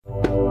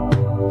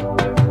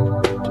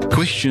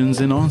Questions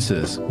and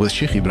Answers with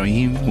Sheikh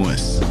Ebrahim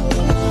Moos.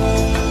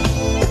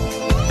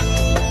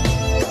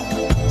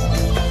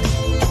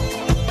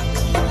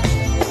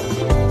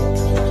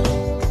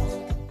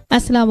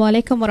 Assalamu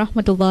alaikum wa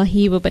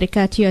rahmatullahi wa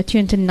barakatuh. You are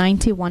tuned to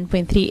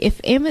 91.3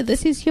 FM.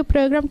 This is your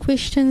program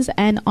Questions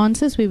and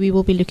Answers, where we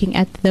will be looking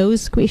at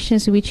those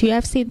questions which you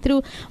have sent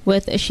through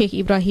with Sheikh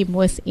Ebrahim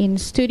Moos in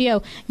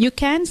studio. You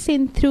can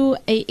send through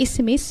a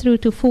SMS through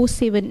to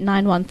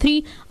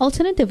 47913.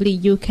 Alternatively,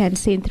 you can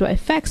send through a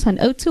fax on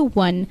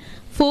 021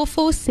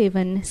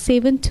 447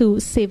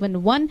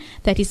 7271.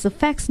 That is the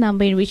fax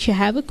number in which you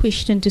have a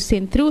question to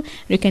send through.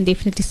 You can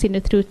definitely send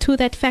it through to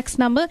that fax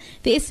number.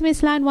 The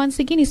SMS line once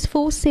again is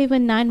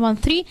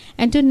 47913.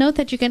 And to note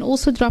that you can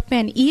also drop me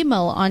an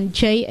email on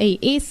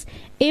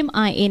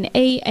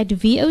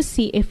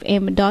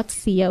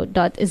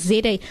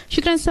jasmina@vocfm.co.za.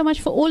 Shukran so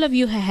much for all of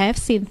you who have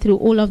sent through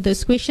all of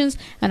those questions.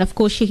 And of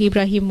course, Sheikh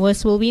Ebrahim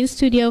Moos will be in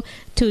studio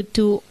to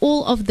do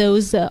all of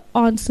those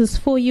answers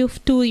for you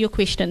to your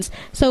questions.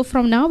 So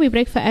from now, we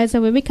break for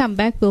Azan. When we come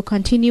back, we'll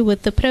continue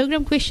with the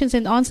program Questions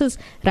and Answers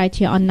right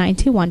here on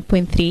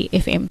 91.3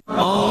 FM.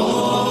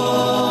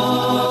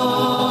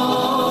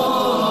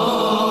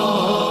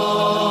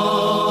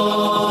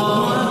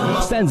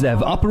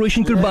 Sanzav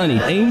Operation Kurbani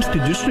aims to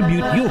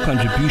distribute your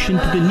contribution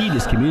to the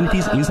neediest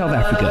communities in South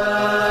Africa.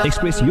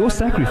 Express your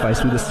sacrifice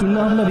through the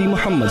Sunnah of Nabi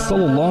Muhammad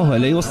sallallahu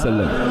alaihi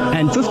wasallam,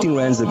 and 15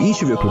 rands of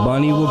each of your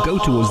Kurbani will go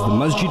towards the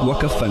Masjid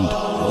Waqf Fund.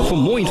 For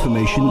more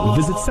information,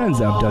 visit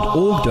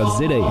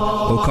sanzav.org.za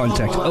or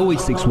contact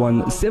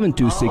 0861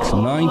 726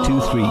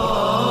 923.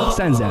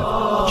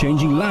 Sanzav,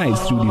 changing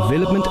lives through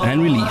development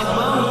and relief.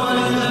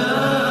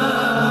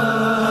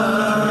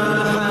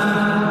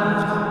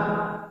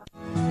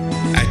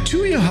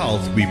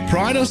 We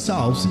pride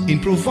ourselves in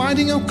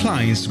providing our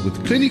clients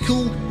with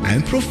clinical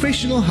and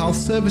professional health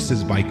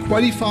services by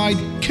qualified,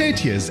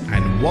 courteous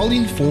and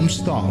well-informed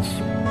staff.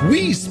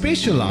 We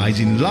specialize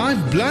in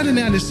live blood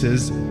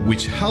analysis,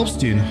 which helps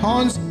to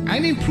enhance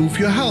and improve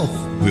your health.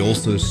 We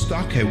also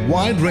stock a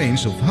wide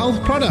range of health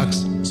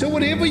products. So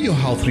whatever your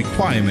health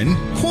requirement,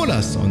 call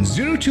us on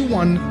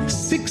 021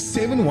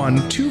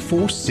 671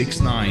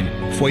 2469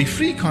 for a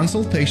free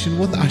consultation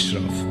with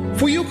Ashraf.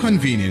 For your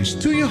convenience,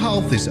 To Your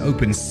Health is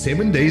open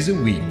 7 days a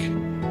week.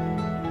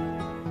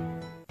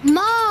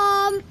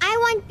 Mom, I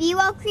want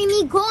Be-Well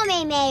Creamy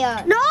Gourmet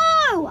Mayo.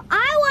 No,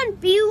 I want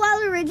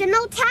Be-Well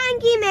Original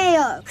Tangy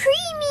Mayo.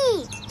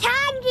 Creamy,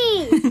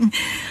 tangy.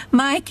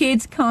 My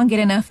kids can't get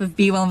enough of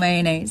Be-Well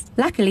mayonnaise.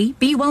 Luckily,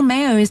 Be-Well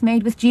mayo is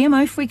made with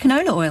GMO-free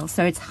canola oil,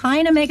 so it's high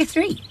in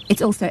omega-3.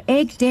 It's also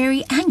egg,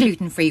 dairy and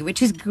gluten-free,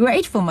 which is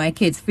great for my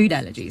kids' food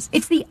allergies.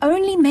 It's the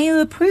only mayo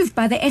approved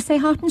by the SA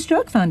Heart and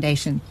Stroke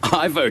Foundation.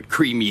 I vote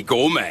Creamy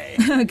Gourmet.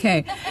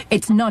 Okay,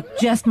 it's not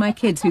just my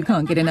kids who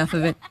can't get enough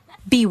of it.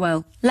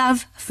 Be-Well.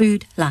 Love,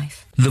 food,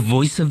 life. The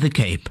Voice of the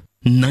Cape,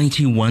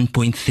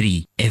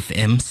 91.3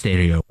 FM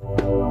stereo.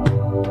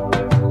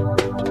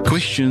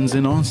 Questions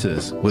and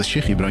Answers with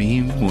Sheikh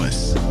Ebrahim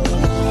Moos.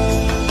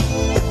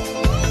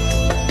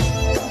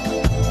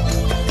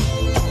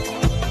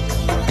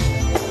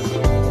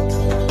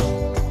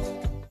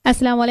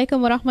 Assalamu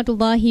alaikum wa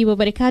rahmatullahi wa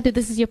barakatuh.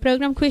 This is your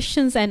program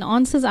Questions and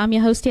Answers. I'm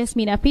your host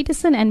Yasmina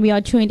Peterson, and we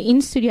are joined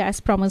in studio as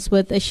promised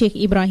with Sheikh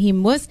Ebrahim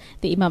Moos,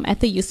 the Imam at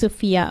the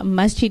Yusufia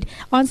Masjid,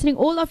 answering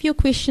all of your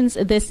questions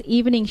this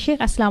evening. Sheikh,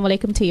 assalamu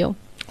alaikum to you.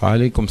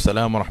 Alaikum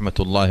salam wa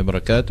rahmatullahi wa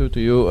barakatuh to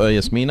you,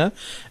 Yasmina,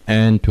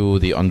 and to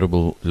the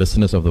honorable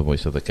listeners of the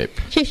Voice of the Cape.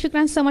 Sheikh,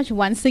 shukran so much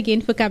once again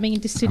for coming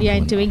into studio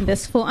and doing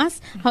this for us.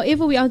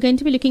 However, we are going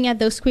to be looking at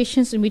those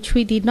questions in which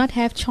we did not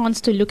have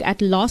chance to look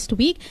at last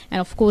week,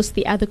 and of course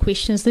the other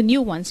questions, the new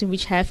ones in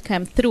which have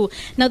come through.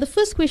 Now the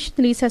first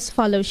question reads as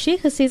follows.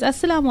 Sheikh says,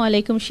 Assalamu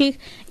alaikum Sheikh,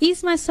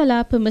 is my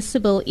salah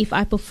permissible if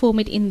I perform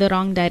it in the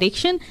wrong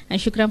direction?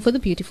 And shukran for the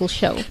beautiful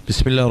show.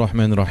 Bismillah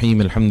ar-Rahman ar-Rahim,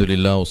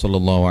 alhamdulillah wa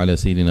sallallahu ala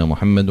Sayyidina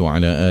Muhammad wa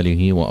ala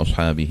alihi wa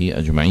ashabihi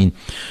ajma'in.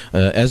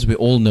 As we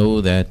all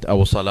know that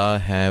our salah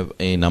have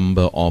a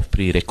number of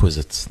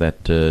prerequisites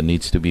that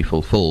needs to be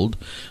fulfilled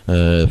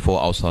for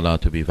our salah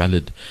to be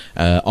valid.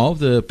 Of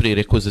the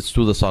prerequisites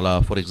to the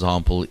salah, for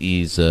example,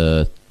 is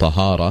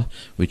tahara,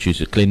 which is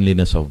the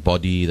cleanliness of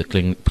body, the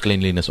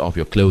cleanliness of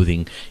your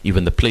clothing,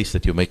 even the place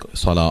that you make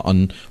salah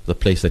on, the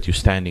place that you're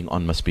standing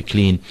on must be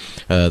clean.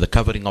 The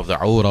covering of the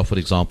awrah, for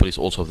example, is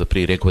also of the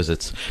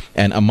prerequisites.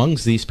 And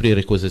amongst these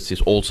prerequisites is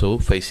also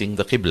facing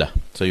the qibla.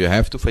 So you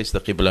have to face the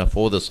qibla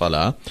for the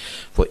salah.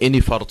 For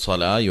any fard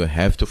salah, you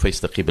have to face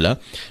the qibla,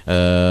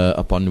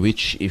 upon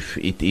which if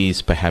it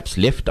is perhaps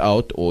left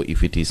out or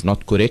if it is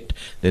not correct,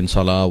 then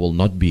salah will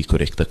not be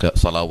correct. The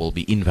salah will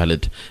be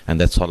invalid, and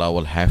that salah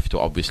will have to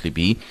obviously obviously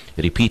be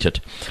repeated.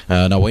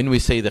 Now, when we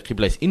say the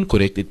Qibla is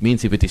incorrect, it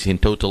means if it is in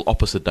total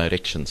opposite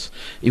directions.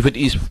 If it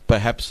is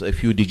perhaps a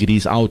few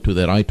degrees out to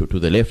the right or to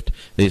the left,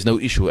 there is no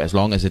issue. As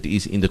long as it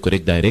is in the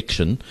correct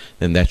direction,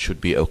 then that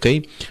should be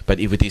okay. But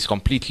if it is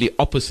completely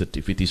opposite,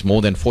 if it is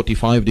more than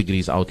 45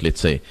 degrees out, let's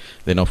say,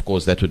 then of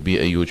course that would be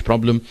a huge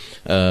problem,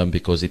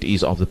 because it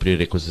is of the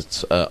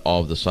prerequisites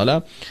of the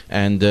Salah.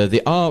 And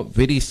there are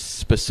very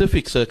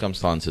specific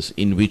circumstances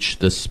in which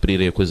this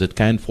prerequisite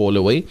can fall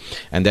away,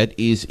 and that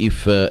is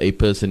if a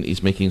person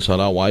is making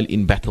Salah while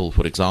in battle,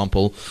 for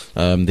example,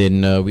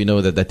 then we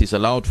know that that is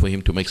allowed for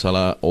him to make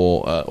Salah,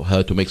 or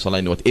her to make Salah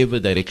in whatever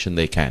direction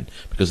they can,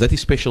 because that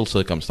is special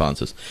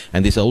circumstances.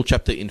 And there's a whole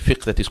chapter in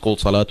fiqh that is called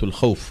Salatul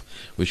Khawf,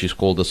 which is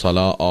called the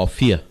Salah of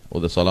fear, or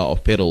the Salah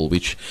of peril,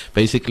 which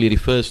basically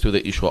refers to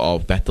the issue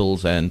of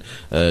battles and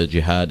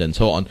jihad and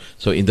so on.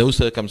 So in those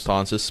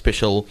circumstances,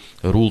 special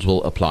rules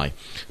will apply.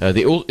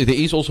 There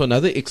is also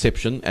another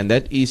exception, and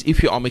that is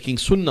if you are making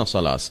sunnah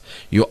salahs,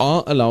 you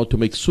are allowed to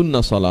make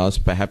sunnah salahs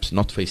perhaps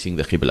not facing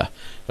the Qibla,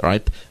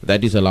 right?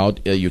 That is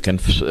allowed. You can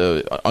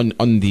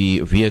on the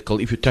vehicle,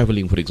 if you're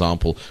traveling, for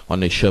example,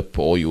 on a ship,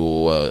 or you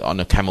on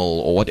a camel,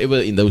 or whatever.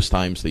 In those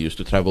times they used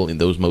to travel in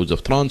those modes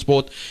of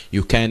transport,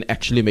 you can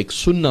actually make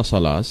sunnah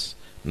salahs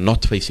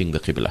not facing the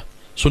Qibla.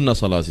 Sunnah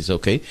salahs is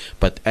okay,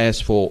 but as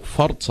for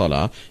fard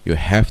salah, you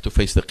have to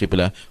face the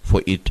Qibla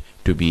for it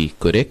to be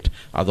correct.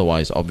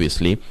 Otherwise,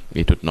 obviously,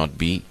 it would not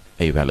be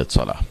a valid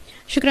salah.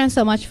 Shukran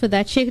so much for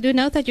that, Sheikh. Do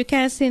note that you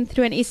can send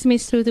through an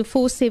SMS through to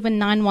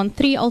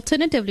 47913.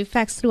 Alternatively,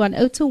 fax through on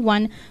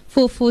 021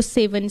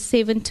 447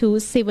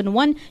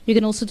 7271. You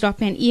can also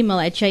drop me an email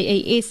at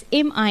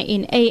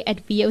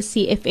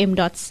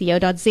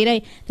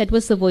jasmina@vocfm.co.za. That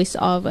was the voice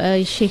of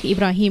Sheikh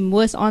Ebrahim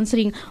Moos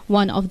answering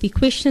one of the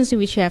questions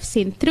which you have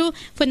sent through.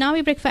 For now,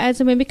 we break for ads,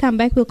 and when we come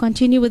back, we'll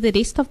continue with the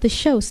rest of the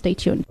show. Stay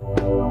tuned.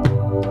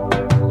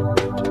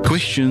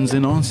 Questions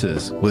and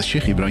answers with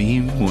Sheikh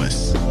Ebrahim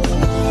Moos.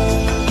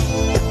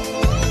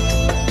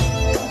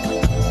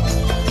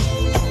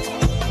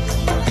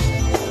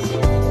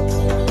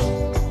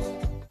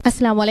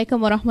 Assalamu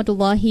alaikum wa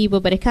rahmatullahi wa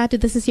barakatuh.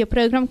 This is your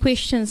program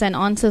Questions and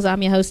Answers.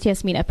 I'm your host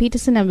Yasmina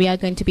Peterson, and we are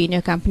going to be in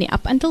your company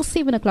up until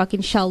 7 o'clock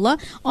inshallah,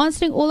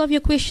 answering all of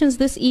your questions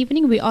this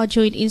evening. We are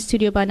joined in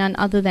studio by none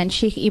other than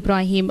Sheikh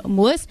Ebrahim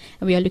Moos,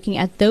 and we are looking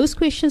at those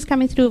questions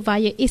coming through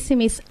via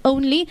SMS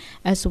only,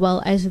 as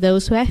well as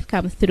those who have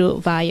come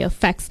through via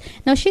fax.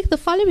 Now Sheikh, the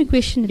following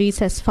question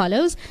reads as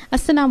follows.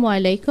 Assalamu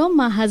alaikum.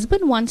 My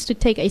husband wants to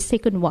take a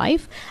second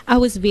wife. I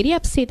was very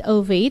upset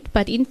over it,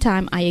 but in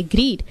time I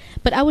agreed.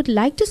 But I would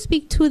like to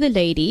speak to the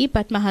lady,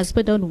 but my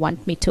husband don't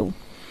want me to.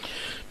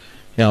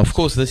 Yeah, of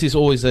course, this is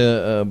always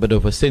a bit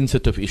of a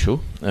sensitive issue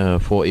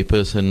for a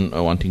person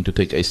wanting to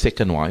take a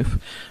second wife,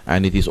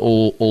 and it is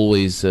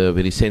always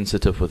very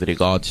sensitive with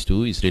regards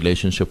to his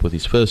relationship with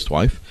his first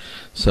wife.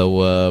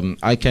 So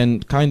I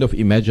can kind of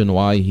imagine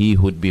why he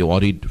would be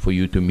worried for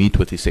you to meet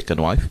with his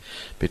second wife,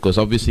 because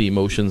obviously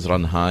emotions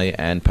run high,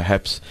 and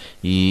perhaps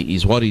he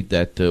is worried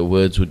that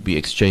words would be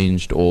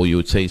exchanged, or you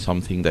would say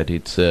something that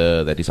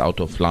is out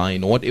of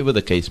line, or whatever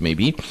the case may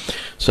be.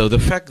 So the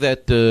fact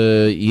that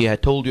he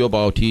had told you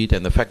about it,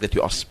 and the fact that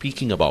you are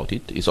speaking about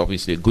it, is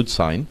obviously a good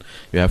sign.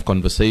 You have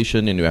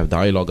conversation and you have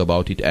dialogue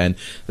about it, and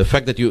the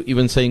fact that you're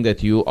even saying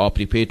that you are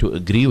prepared to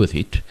agree with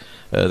it,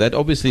 that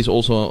obviously is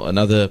also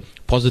another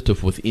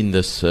positive within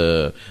this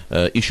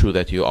issue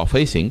that you are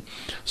facing.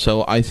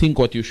 So I think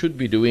what you should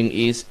be doing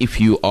is, if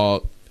you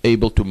are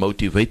able to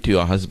motivate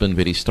your husband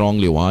very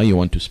strongly why you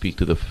want to speak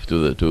to this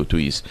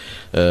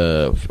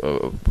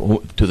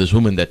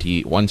woman that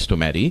he wants to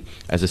marry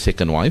as a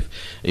second wife,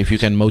 if you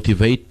can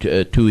motivate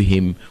to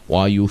him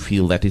why you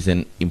feel that is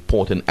an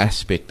important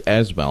aspect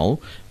as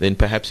well, then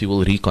perhaps he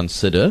will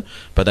reconsider.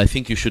 But I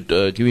think you should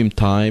give him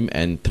time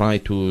and try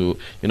to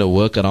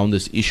work around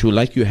this issue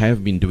like you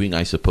have been doing,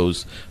 I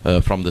suppose,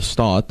 from the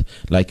start,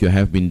 like you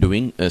have been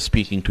doing,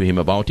 speaking to him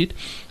about it,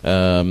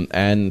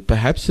 and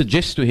perhaps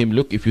suggest to him,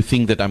 look, if you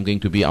think that I'm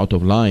going to be out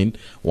of line,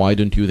 why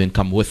don't you then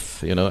come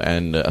with,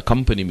 and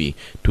accompany me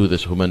to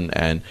this woman,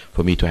 and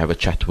for me to have a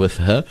chat with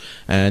her.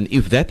 And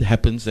if that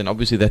happens, then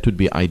obviously that would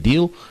be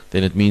ideal.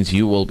 Then it means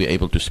you will be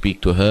able to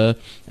speak to her,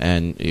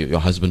 and your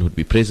husband would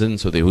be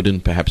present, so there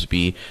wouldn't perhaps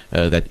be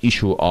that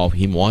issue of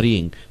him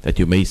worrying that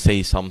you may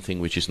say something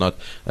which is not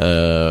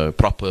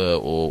proper,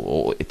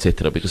 or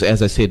etc. Because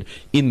as I said,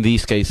 in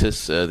these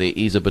cases there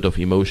is a bit of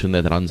emotion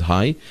that runs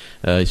high,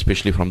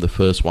 especially from the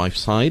first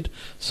wife's side.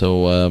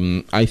 So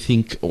I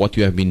think what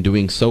you have been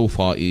doing so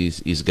far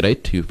is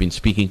great. You've been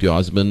speaking to your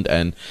husband,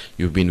 and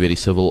you've been very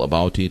civil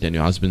about it, and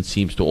your husband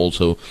seems to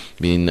also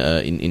be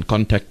in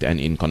contact and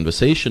in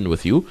conversation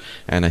with you,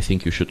 and I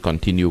think you should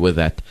continue with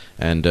that.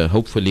 And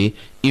hopefully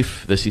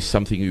if this is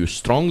something you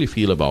strongly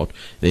feel about,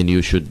 then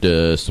you should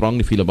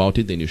strongly feel about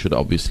it, then you should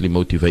obviously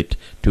motivate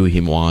to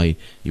him why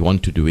you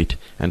want to do it,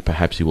 and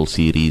perhaps he will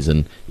see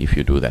reason if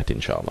you do that,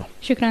 inshallah.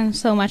 Shukran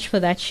so much for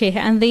that, Sheikh.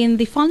 And then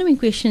the following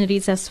question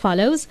reads as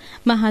follows.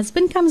 My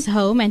husband comes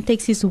home and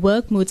takes his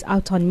work moods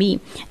out on me.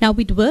 Now,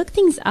 we'd work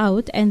things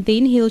out and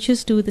then he'll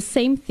just do the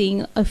same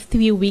thing a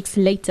few weeks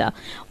later.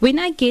 When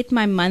I get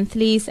my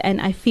monthlies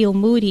and I feel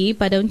moody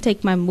but don't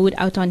take my mood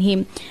out on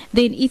him,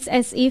 then it's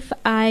as if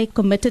I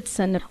committed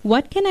sin.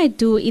 What can I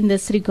do in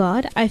this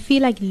regard? I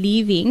feel like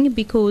leaving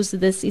because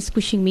this is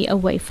pushing me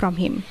away from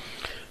him.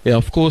 Yeah,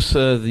 of course,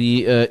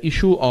 the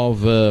issue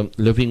of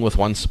living with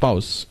one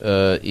spouse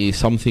is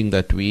something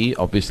that we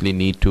obviously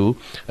need to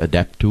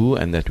adapt to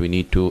and that we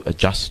need to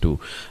adjust to,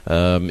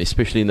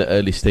 especially in the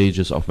early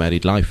stages of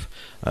married life.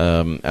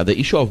 The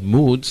issue of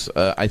moods,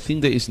 I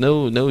think there is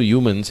no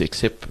humans,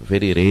 except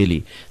very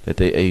rarely, that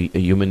a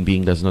human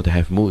being does not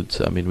have moods.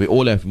 I mean, we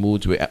all have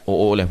moods, we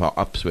all have our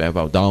ups, we have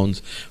our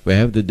downs, we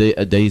have the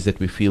days that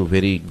we feel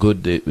very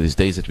good, there's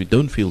days that we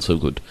don't feel so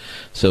good.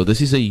 So this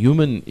is a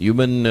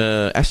human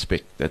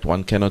aspect that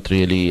one cannot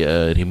really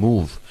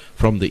remove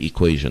from the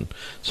equation.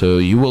 So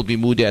you will be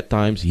moody at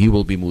times, he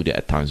will be moody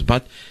at times,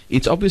 but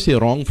it's obviously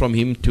wrong from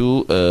him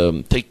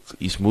to take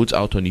his moods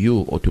out on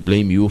you, or to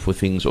blame you for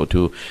things, or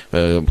to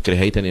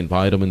create an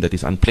environment that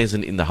is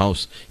unpleasant in the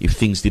house if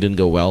things didn't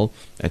go well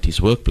at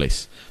his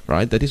workplace,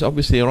 right? That is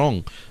obviously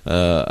wrong,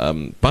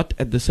 but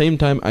at the same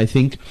time I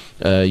think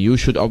you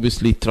should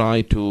obviously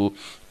try to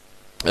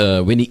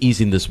when he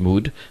is in this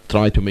mood,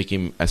 try to make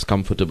him as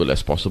comfortable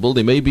as possible.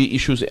 There may be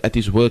issues at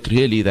his work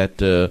really that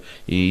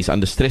he is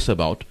under stress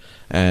about,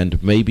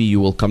 and maybe you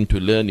will come to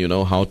learn,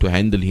 how to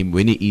handle him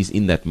when he is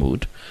in that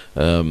mood,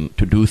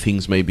 to do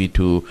things maybe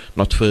to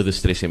not further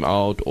stress him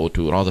out, or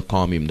to rather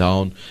calm him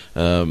down,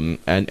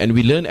 and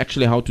we learn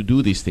actually how to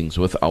do these things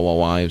with our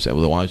wives, and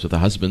with the wives of the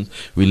husbands.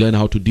 We learn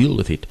how to deal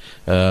with it.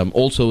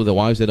 Also the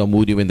wives that are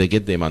moody when they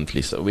get their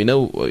monthly, so we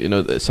know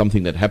there's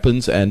something that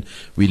happens, and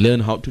we learn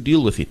how to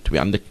deal with it. We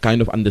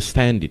kind of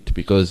understand it,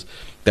 because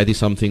that is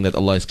something that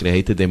Allah has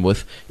created them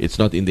with. It's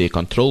not in their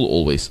control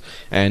always.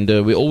 And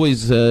we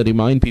always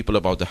remind people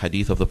about the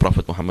hadith of the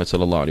Prophet Muhammad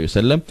sallallahu alaihi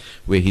wasallam,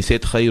 where he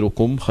said,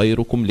 "Khayrukum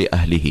khayrukum li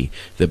ahlihi."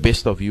 The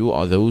best of you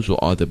are those who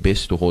are the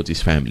best towards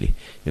his family.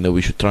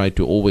 We should try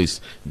to always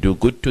do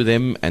good to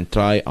them and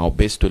try our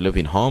best to live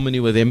in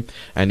harmony with them.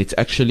 And it's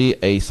actually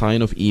a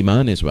sign of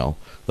iman as well.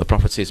 The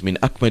Prophet says, "Min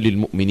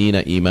akmalil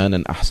mu'minina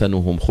imanan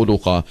ahsanuhum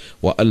khuluqa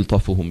wa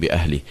altafuhum bi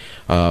ahli."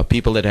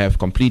 People that have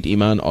complete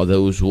iman are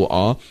those who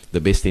are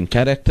the best in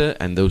character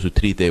and those who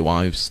treat their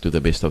wives to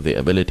the best of their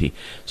ability.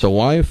 So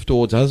wife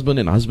towards husband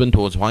and husband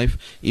towards wife,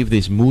 if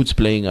there's moods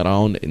playing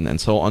around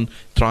and so on,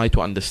 try to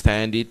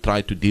understand it,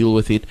 try to deal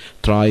with it,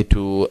 try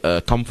to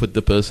comfort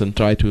the person,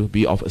 try to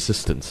be of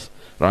assistance.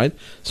 Right?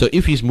 So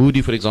if he's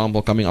moody, for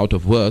example, coming out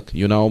of work,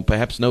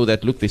 perhaps know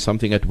that, look, there's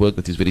something at work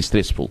that is very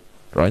stressful.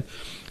 Right?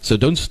 So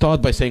don't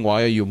start by saying,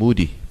 why are you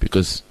moody?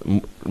 Because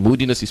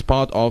moodiness is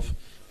part of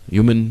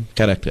human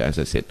character, as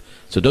I said.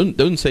 So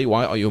don't say,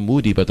 why are you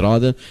moody, but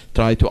rather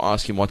try to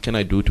ask him, what can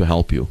I do to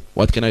help you?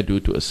 What can I do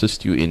to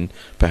assist you in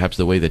perhaps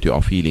the way that you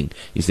are feeling?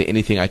 Is there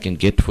anything I can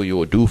get for you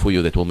or do for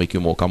you that will make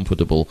you more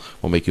comfortable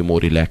or make you more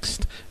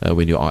relaxed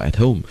when you are at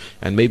home?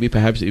 And maybe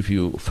perhaps if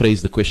you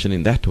phrase the question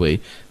in that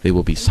way, there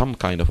will be some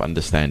kind of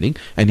understanding,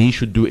 and he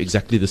should do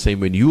exactly the same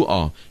when you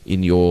are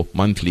in your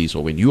monthlies,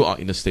 or when you are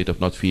in a state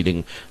of not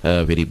feeling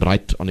very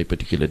bright on a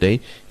particular day.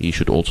 He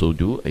should also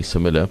do a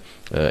similar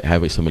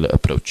have a similar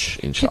approach,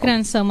 inshallah.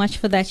 Shukran so much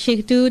for that,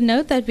 Sheikh. Do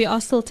note that we are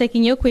still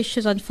taking your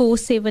questions on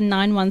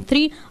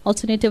 47913.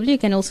 Alternatively, you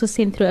can also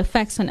send through a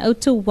fax on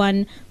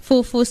 021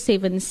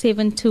 447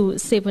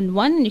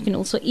 7271. And you can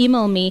also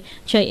email me,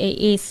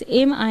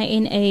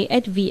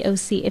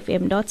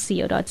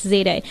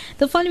 jasmina@vocfm.co.za.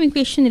 The following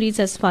question reads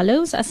as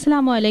follows.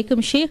 Assalamu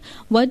alaikum, Sheikh.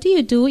 What do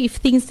you do if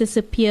things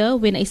disappear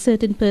when a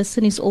certain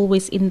person is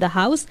always in the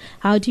house?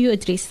 How do you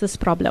address this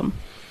problem?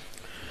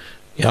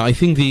 Yeah, I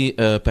think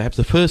perhaps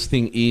the first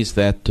thing is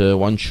that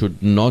one should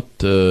not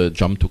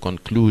jump to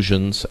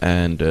conclusions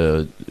and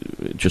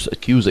just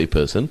accuse a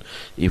person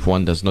if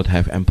one does not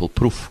have ample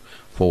proof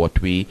for what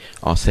we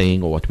are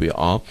saying or what we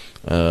are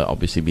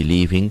obviously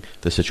believing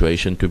the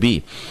situation to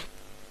be.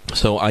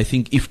 So I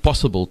think, if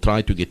possible,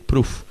 try to get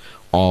proof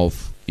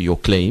of your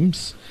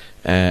claims.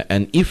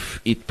 And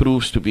if it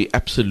proves to be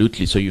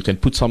absolutely, so you can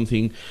put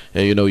something,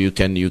 you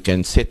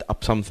can set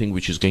up something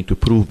which is going to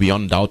prove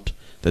beyond doubt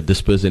that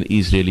this person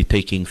is really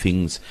taking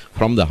things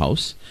from the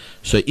house.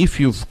 So if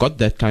you've got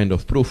that kind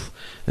of proof,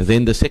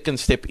 then the second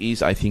step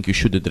is, I think you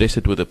should address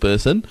it with the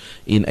person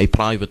in a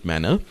private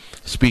manner.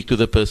 Speak to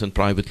the person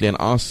privately and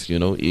ask,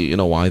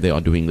 why they are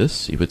doing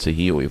this. If it's a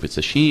he or if it's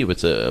a she, if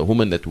it's a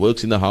woman that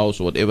works in the house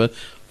or whatever,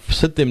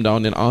 sit them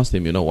down and ask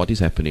them, what is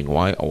happening?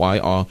 Why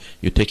are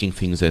you taking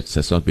things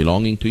that's not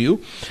belonging to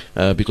you?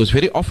 Because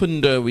very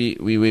often we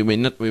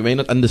may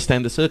not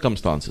understand the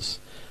circumstances.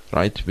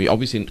 right? We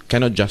obviously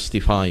cannot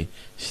justify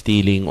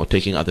stealing or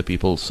taking other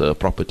people's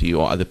property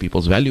or other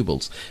people's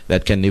valuables.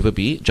 That can never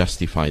be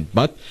justified.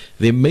 But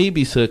there may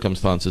be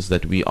circumstances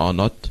that we are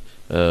not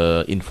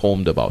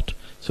informed about.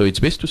 So it's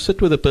best to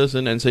sit with a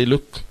person and say,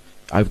 look,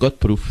 I've got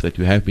proof that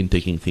you have been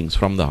taking things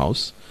from the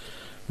house,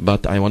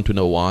 but I want to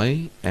know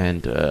why,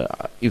 and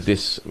if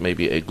there's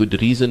maybe a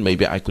good reason,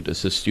 maybe I could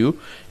assist you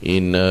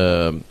in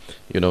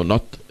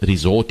not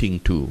resorting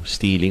to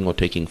stealing or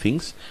taking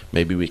things.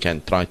 Maybe we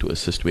can try to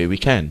assist where we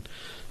can.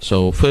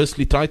 So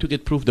firstly, try to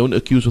get proof, don't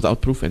accuse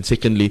without proof. And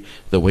secondly,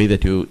 the way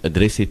that you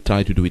address it,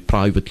 try to do it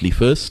privately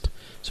first,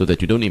 so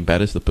that you don't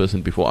embarrass the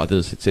person before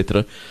others,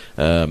 etc.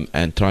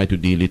 And try to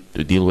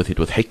deal with it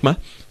with hikmah,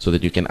 so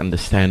that you can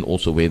understand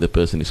also where the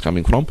person is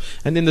coming from.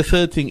 And then the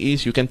third thing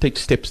is, you can take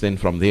steps then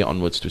from there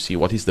onwards to see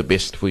what is the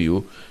best for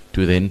you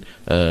to then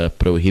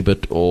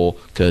prohibit or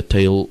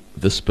curtail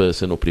this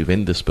person or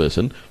prevent this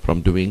person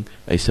from doing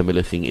a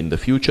similar thing in the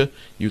future.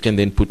 You can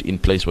then put in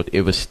place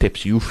whatever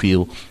steps you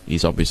feel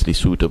is obviously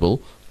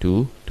suitable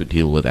to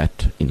deal with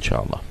that,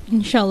 inshallah.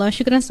 Inshallah.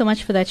 Shukran so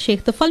much for that,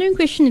 Sheikh. The following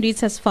question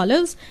reads as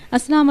follows.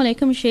 Assalamu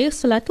alaikum, Sheikh.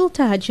 Salatul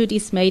Tahajjud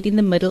is made in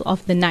the middle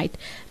of the night.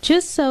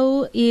 Just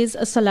so is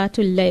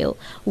Salatul Layl.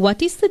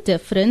 What is the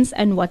difference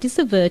and what is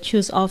the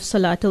virtues of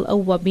Salatul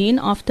Awwabin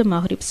after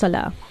Maghrib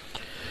Salah?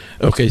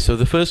 Okay, so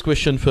the first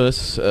question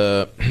first,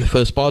 the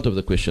first part of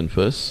the question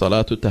first,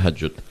 Salatul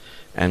Tahajjud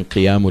and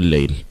Qiyamul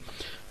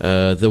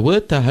Layl. The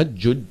word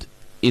Tahajjud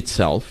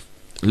itself,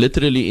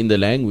 literally in the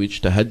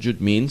language,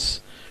 Tahajjud means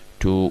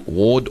to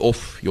ward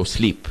off your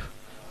sleep,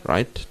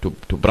 right? To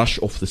brush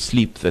off the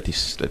sleep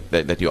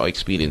that you are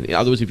experiencing. In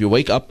other words, if you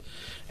wake up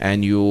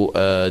and you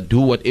do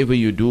whatever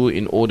you do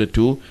in order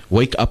to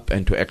wake up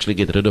and to actually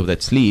get rid of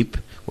that sleep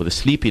or the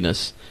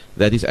sleepiness,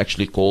 that is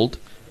actually called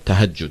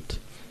Tahajjud.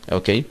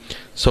 Okay,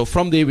 so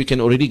from there we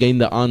can already gain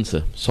the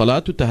answer.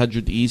 Salatul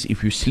Tahajjud is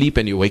if you sleep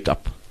and you wake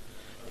up,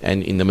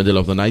 and in the middle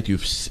of the night you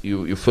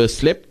first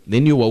slept,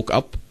 then you woke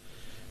up,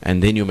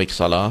 and then you make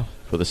salah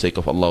for the sake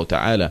of Allah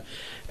Ta'ala,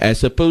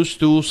 as opposed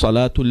to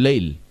Salatul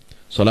Layl.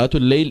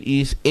 Salatul Layl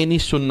is any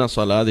sunnah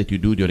salah that you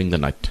do during the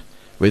night,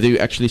 whether you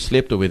actually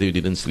slept or whether you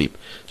didn't sleep.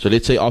 So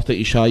let's say after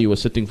Isha you were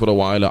sitting for a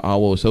while, an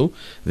hour or so,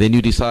 then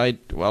you decide,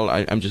 well,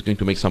 I'm just going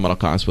to make some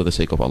rak'ahs for the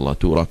sake of Allah,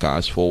 2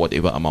 rak'ahs for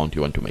whatever amount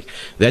you want to make.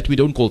 That we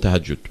don't call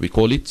Tahajjud, we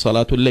call it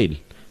Salatul Layl,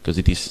 because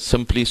it is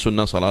simply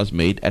sunnah salahs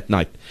made at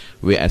night.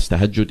 Whereas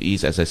Tahajjud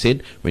is, as I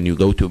said, when you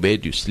go to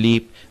bed, you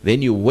sleep,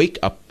 then you wake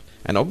up.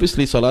 And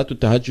obviously Salatul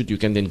Tahajjud, you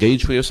can then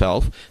gauge for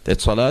yourself that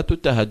Salatul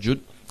Tahajjud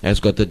has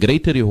got a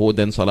greater reward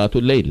than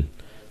Salatul Layl.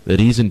 The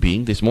reason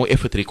being, there's more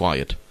effort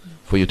required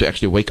for you to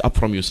actually wake up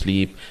from your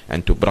sleep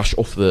and to brush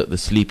off the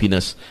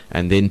sleepiness,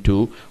 and then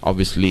to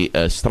obviously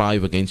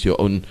strive against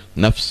your own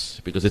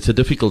nafs, because it's a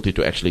difficulty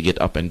to actually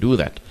get up and do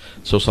that.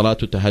 So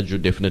Salatul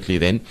Tahajjud definitely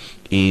then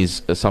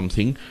is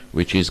something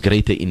which is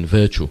greater in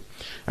virtue.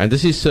 And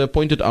this is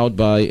pointed out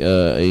by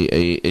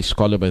a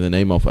scholar by the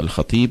name of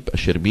Al-Khatib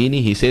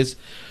Al-Shirbini. He says,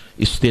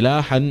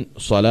 اصطلاحا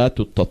صلاة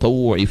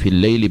التطوع في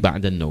الليل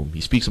بعد النوم.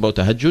 He speaks about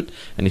tahajjud,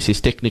 and he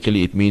says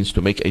technically it means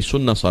to make a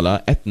sunnah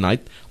salah at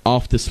night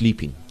after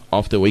sleeping,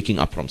 after waking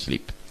up from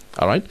sleep.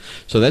 Alright,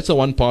 so that's the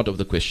one part of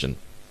the question.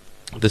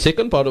 The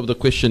second part of the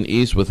question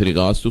is with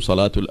regards to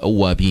Salatul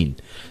Awwabin.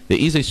 There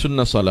is a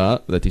sunnah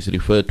salah that is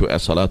referred to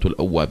as Salatul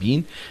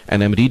Awwabin,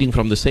 and I'm reading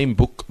from the same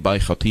book by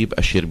Khatib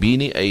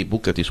Ash-Shirbini, a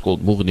book that is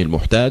called Mughni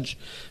al-Muhtaj,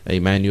 a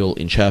manual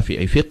in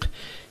Shafi'i fiqh.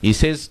 He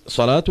says,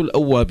 Salatul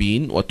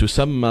Awwabin wa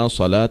tusamma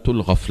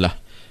Salatul Ghaflah.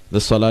 The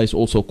salah is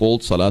also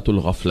called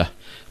Salatul Ghaflah.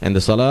 And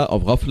the salah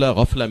of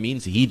Ghaflah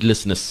means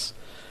heedlessness,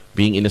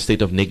 being in a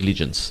state of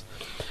negligence.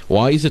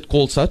 Why is it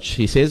called such?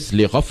 He says,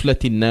 لِغَفْلَةِ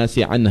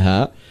النَّاسِ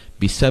عَنْهَا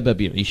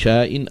بِسَبَبِ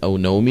عِشَاءٍ أَوْ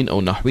نَوْمٍ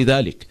أَوْ نَحْوِ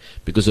ذَلِكَ.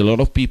 Because a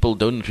lot of people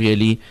don't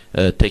really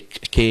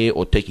take care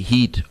or take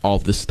heed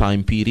of this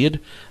time period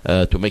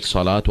to make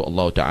salah to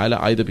Allah Ta'ala,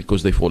 either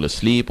because they fall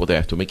asleep or they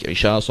have to make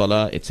Isha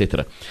salah,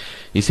 etc.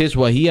 He says,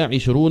 وَهِيَ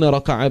عِشْرُونَ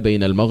رَكَعَ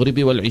بَيْنَ الْمَغْرِبِ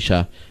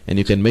وَالْعِشَاءِ. And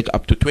you can make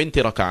up to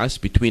 20 rak'ahs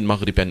between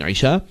Maghrib and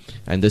Isha.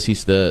 And this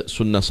is the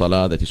Sunnah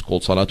Salah that is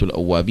called Salatul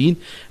Awwabin.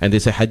 And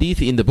there's a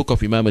hadith in the book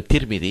of Imam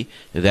al-Tirmidhi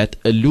that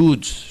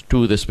alludes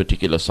to this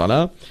particular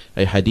Salah.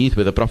 A hadith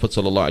where the Prophet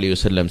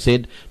ﷺ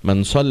said,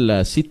 مَنْ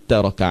صَلَّى سِتَّ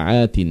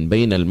رَكَعَاتٍ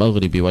بَيْنَ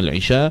الْمَغْرِبِ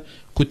وَالْعِشَاءِ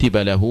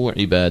كُتِبَ لَهُ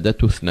عِبَادَةُ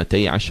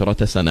اثْنَتَيْ عَشْرَةَ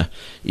سَنَةٍ.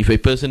 If a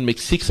person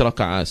makes 6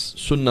 rak'ahs,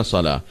 Sunnah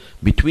Salah,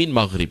 between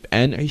Maghrib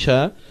and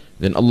Isha,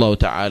 then Allah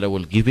Ta'ala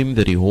will give him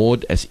the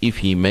reward as if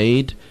he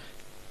made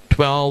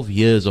 12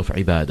 years of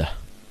ibadah.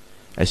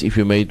 As if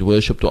you made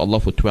worship to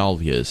Allah for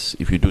 12 years.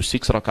 If you do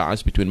 6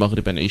 rak'ahs between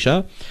Maghrib and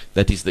Isha,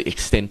 that is the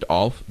extent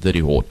of the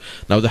reward.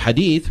 Now the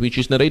hadith, which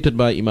is narrated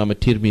by Imam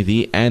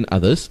al-Tirmidhi and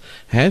others,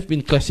 have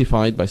been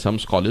classified by some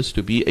scholars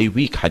to be a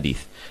weak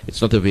hadith.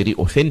 It's not a very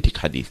authentic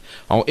hadith.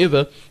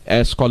 However,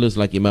 as scholars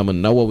like Imam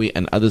al-Nawawi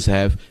and others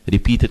have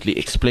repeatedly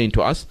explained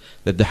to us,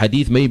 that the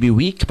hadith may be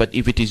weak, but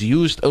if it is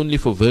used only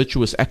for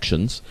virtuous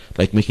actions,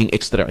 like making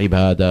extra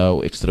ibadah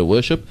or extra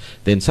worship,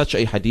 then such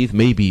a hadith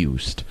may be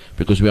used,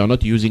 because we are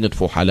not using it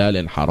for halal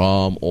and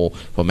haram, or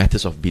for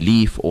matters of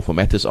belief, or for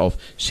matters of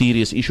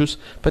serious issues,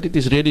 but it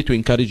is really to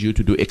encourage you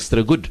to do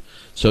extra good.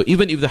 So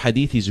even if the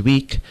hadith is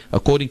weak,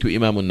 according to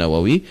Imam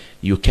al-Nawawi,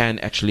 you can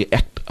actually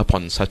act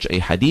upon such a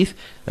hadith,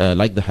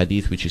 like the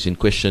hadith which is in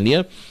question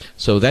here.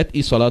 So that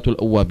is Salatul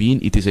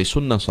Awwabin. It is a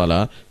sunnah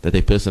salah that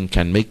a person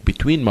can make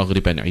between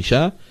Maghrib and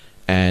Isha,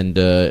 and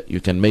you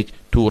can make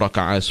 2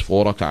 rak'ahs,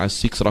 4 rak'ahs,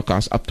 6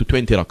 rak'ahs, up to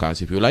 20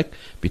 rak'ahs if you like,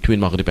 between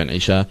Maghrib and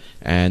Isha,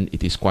 and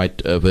it is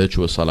quite a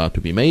virtuous salah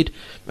to be made.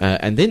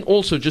 And then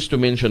also just to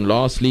mention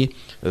lastly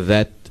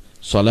that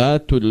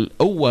Salatul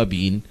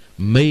Awwabin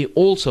may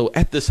also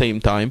at the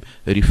same time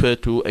refer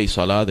to a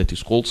salah that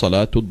is called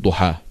Salatul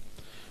Duha,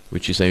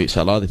 which is a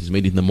salah that is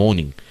made in the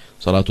morning.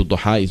 Salatul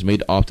Duha is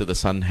made after the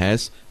sun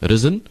has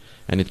risen,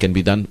 and it can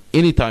be done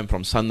anytime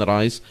from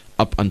sunrise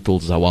up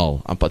until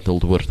Zawal, up until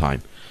Dhuhr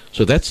time.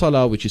 So that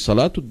salah, which is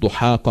Salatul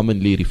Duha,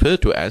 commonly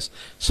referred to as,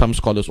 some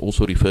scholars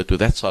also refer to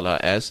that salah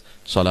as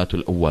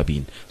Salatul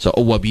Awwabin. So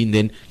Awwabin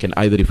then can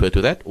either refer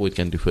to that, or it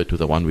can refer to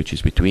the one which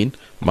is between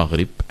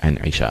Maghrib and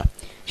Isha.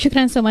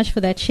 Shukran so much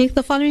for that, Sheikh.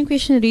 The following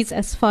question reads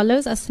as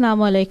follows.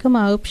 Assalamu alaikum.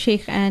 I hope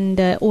Sheikh and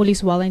all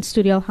is well in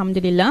studio,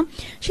 alhamdulillah.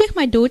 Sheikh,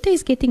 my daughter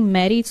is getting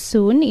married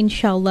soon,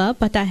 inshallah,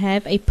 but I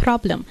have a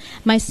problem.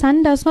 My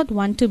son does not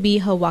want to be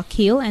her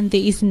wakil, and there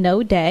is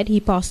no dad. He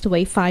passed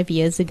away 5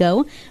 years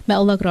ago. May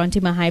Allah grant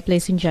him a high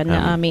place in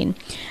Jannah. Ameen.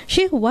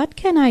 Sheikh, what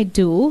can I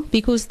do?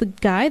 Because the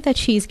guy that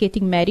she is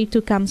getting married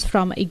to comes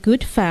from a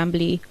good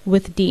family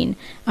with deen.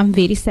 I'm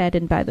very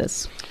saddened by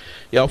this.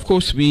 Yeah, of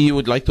course, we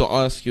would like to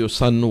ask your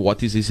son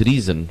what is his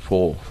reason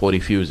for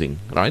refusing,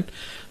 right?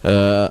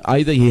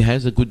 Either he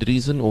has a good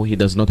reason, or he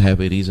does not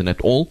have a reason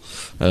at all.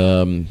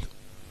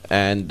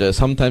 And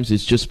sometimes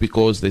it's just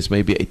because there's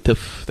maybe a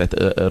tiff that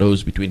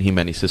arose between him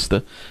and his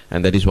sister,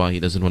 and that is why he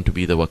doesn't want to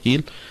be the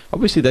wakil.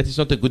 Obviously, that is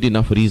not a good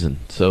enough reason.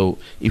 So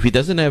if he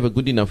doesn't have a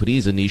good enough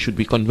reason, he should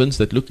be convinced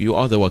that, look, you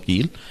are the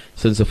wakil.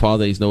 Since the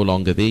father is no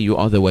longer there, you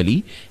are the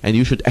wali, and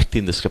you should act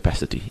in this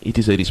capacity. It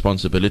is a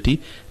responsibility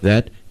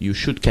that you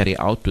should carry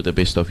out to the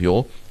best of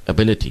your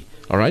ability.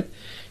 All right?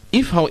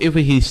 If, however,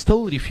 he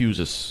still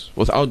refuses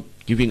without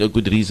giving a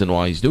good reason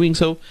why he's doing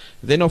so,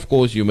 then of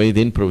course you may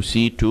then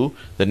proceed to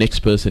the next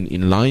person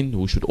in line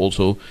who should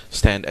also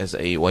stand as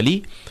a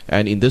wali.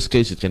 And in this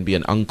case, it can be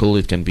an uncle,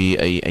 it can be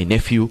a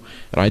nephew,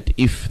 right?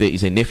 If there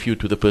is a nephew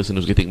to the person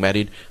who's getting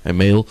married, a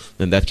male,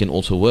 then that can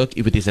also work.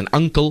 If it is an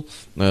uncle,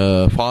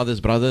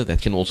 father's brother,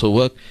 that can also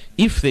work.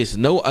 If there's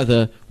no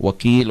other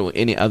wakil or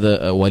any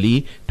other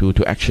wali to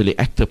actually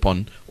act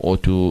upon, or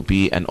to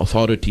be an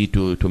authority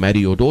to marry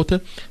your daughter,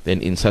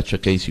 then in such a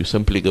case you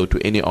simply go to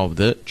any of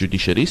the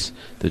judiciaries,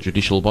 the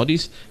judicial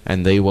bodies,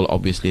 and they will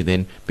obviously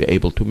then be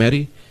able to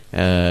marry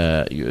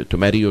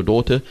your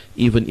daughter,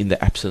 even in the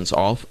absence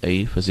of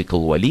a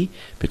physical wali,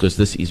 because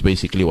this is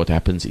basically what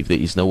happens if there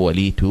is no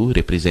wali to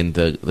represent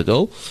the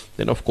girl.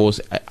 Then of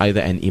course either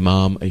an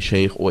imam, a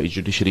sheikh, or a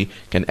judiciary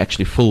can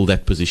actually fill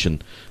that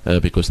position,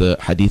 because the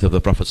hadith of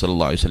the Prophet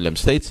ﷺ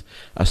states,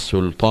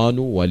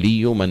 as-sultanu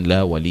waliyu man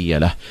la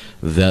waliya lah.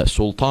 The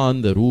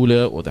sultan, the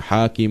ruler, or the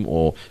hakim,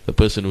 or the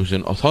person who's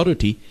in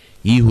authority,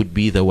 he would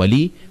be the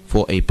wali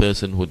for a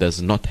person who does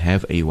not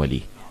have a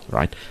wali.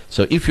 Right?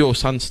 So if your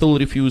son still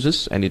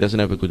refuses and he doesn't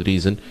have a good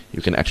reason,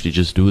 you can actually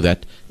just do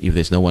that if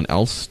there's no one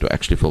else to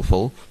actually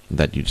fulfill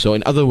that. So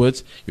in other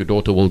words, your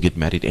daughter will get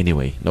married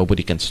anyway.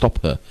 Nobody can stop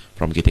her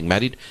from getting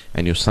married,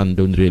 and your son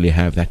don't really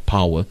have that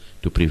power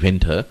to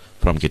prevent her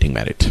from getting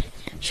married.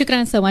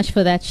 Shukran so much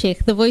for that,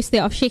 Sheikh. The voice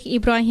there of Sheikh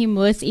Ebrahim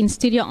Moos in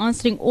studio,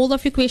 answering all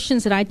of your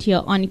questions right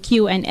here on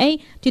Q&A.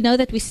 Do know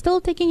that we're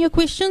still taking your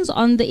questions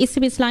on the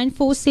SMS line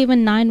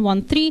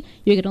 47913.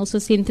 You can also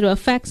send through a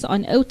fax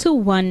on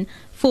 021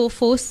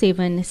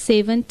 447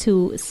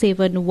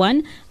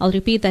 7271. I'll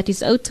repeat, that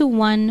is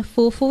 021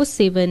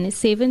 447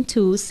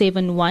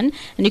 7271.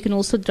 And you can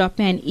also drop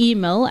me an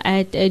email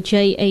at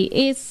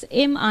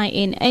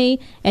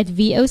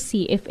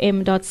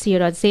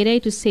jasmina@vocfm.co.za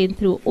to send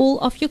through all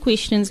of your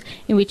questions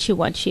in which you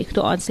want Sheikh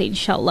to answer,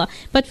 inshallah.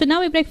 But for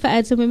now, we break for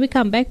ads, and when we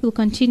come back, we'll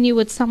continue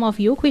with some of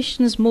your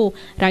questions more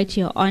right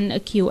here on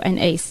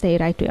Q&A. Stay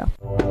right here.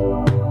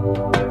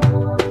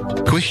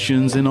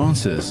 Questions and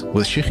answers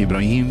with Sheikh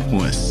Ebrahim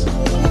Moos.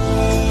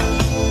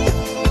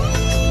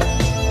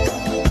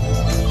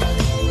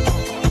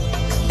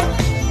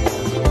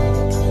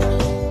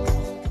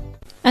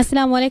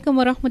 Assalamu alaikum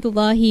wa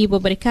rahmatullahi wa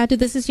barakatuh.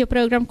 This is your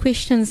program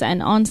Questions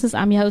and Answers.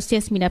 I'm your host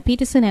Yasmina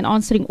Peterson, and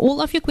answering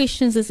all of your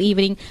questions this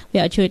evening, we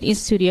are joined in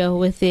studio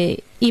with the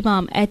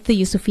Imam at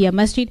the Yusufia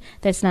Masjid.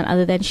 That's none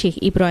other than Sheikh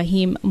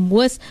Ebrahim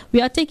Moos.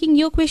 We are taking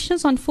your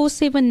questions on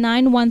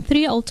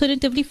 47913.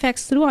 Alternatively,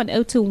 fax through on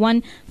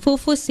 021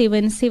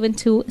 447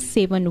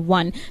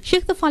 7271.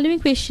 Sheikh, the following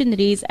question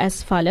reads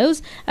as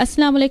follows.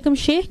 Assalamu alaikum,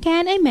 Sheikh.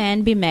 Can a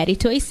man be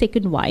married to a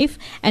second wife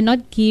and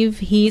not give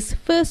his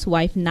first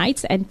wife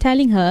nights, and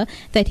telling her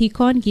that he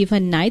can't give her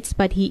nights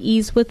but he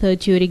is with her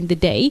during the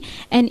day?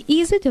 And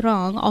is it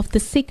wrong of the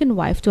second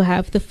wife to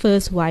have the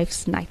first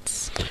wife's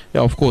nights?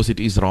 Yeah, of course it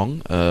is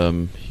wrong.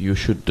 You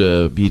should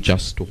be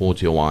just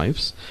towards your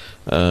wives.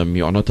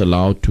 You are not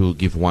allowed to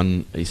give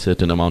one a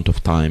certain amount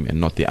of time and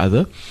not the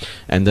other.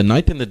 And the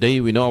night and the day,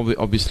 we know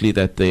obviously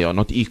that they are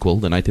not equal.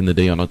 The night and the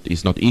day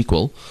is not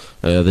equal.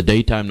 The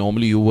daytime,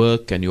 normally you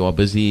work and you are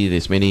busy.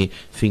 There's many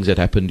things that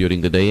happen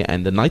during the day,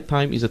 and the night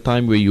time is a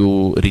time where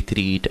you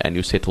retreat and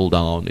you settle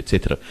down,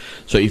 etc.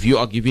 So if you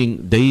are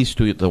giving days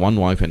to the one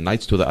wife and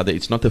nights to the other,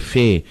 it's not a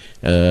fair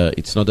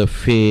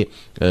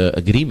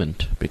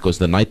agreement, because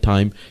the night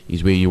time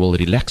is where you will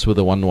relax with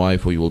the one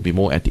wife, or you will be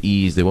more at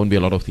ease. There won't be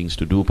a lot of things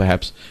to do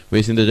perhaps,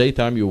 whereas in the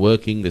daytime you're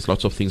working, there's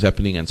lots of things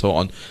happening and so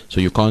on,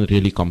 so you can't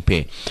really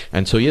compare.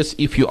 And so yes,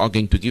 if you are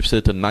going to give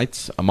certain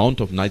amount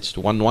of nights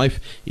to one wife,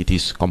 it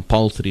is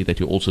compulsory that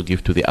you also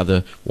give to the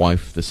other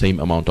wife the same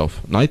amount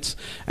of nights.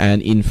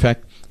 And in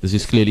fact, this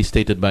is clearly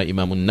stated by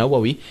Imam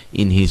al-Nawawi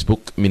in his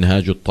book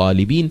Minhaj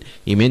al-Talibin.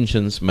 He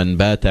mentions man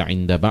bata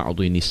inda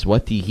ba'di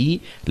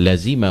niswatihi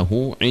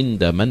lazimahu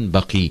inda man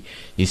baqi.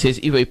 He says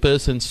if a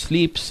person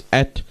sleeps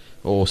at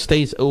or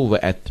stays over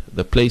at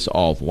the place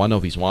of one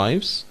of his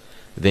wives,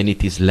 then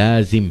it is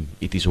lazim,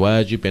 it is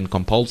wajib and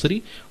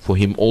compulsory for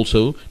him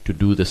also to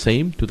do the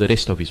same to the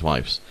rest of his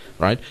wives,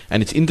 right?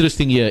 And it's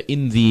interesting here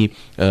in the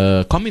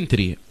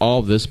commentary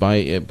of this by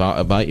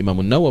Imam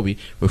al-Nawawi,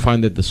 we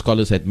find that the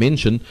scholars had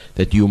mentioned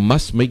that you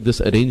must make this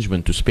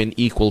arrangement to spend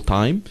equal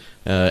time.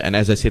 And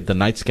as I said, the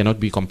nights cannot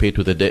be compared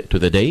to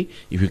the day.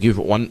 If you give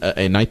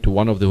a night to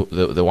one of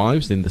the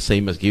wives, then the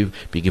same must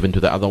be given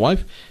to the other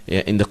wife.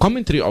 In the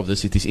commentary of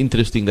this, it is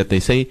interesting that they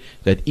say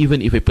that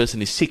even if a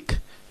person is sick,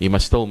 you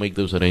must still make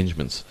those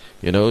arrangements.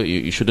 You know,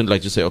 you shouldn't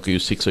like just say, okay, you're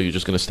sick, so you're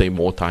just going to stay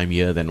more time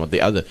here than what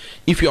the other.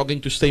 If you are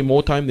going to stay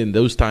more time, then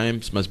those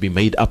times must be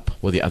made up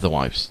with the other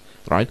wives,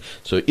 right?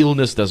 So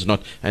illness does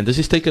not, and this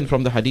is taken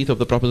from the hadith of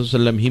the Prophet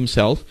ﷺ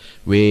himself,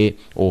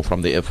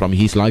 from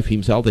his life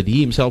himself, that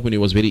he himself, when he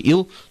was very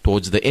ill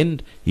towards the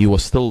end, he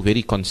was still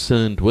very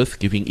concerned with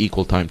giving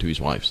equal time to his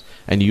wives,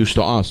 and he used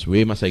to ask,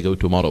 where must I go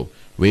tomorrow?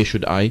 Where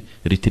should I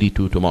retreat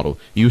to tomorrow?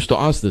 He used to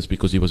ask this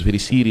because he was very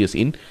serious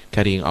in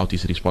carrying out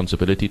his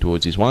responsibility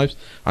towards his wives,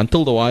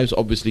 until the wives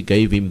obviously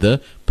gave him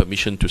the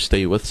permission to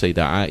stay with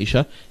Sayyidah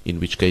Aisha, in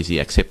which case he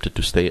accepted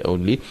to stay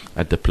only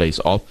at the place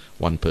of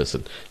one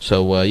person.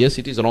 So yes,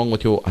 it is wrong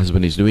what your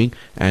husband is doing,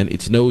 and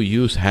it's no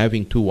use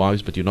having two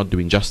wives but you're not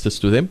doing justice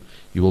to them.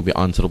 You will be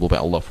answerable by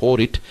Allah for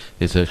it.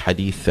 There's a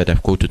hadith that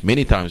I've quoted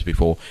many times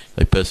before.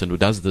 A person who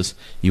does this,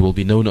 he will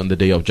be known on the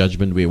day of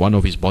judgment, where one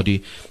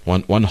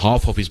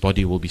half of his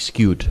body will be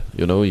skewed.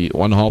 You know,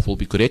 one half will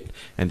be correct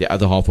and the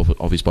other half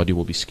of his body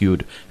will be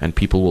skewed, and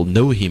people will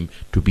know him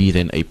to be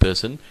then a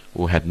person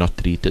who had not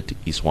treated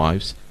his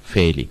wives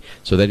fairly.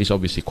 So that is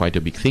obviously quite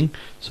a big thing.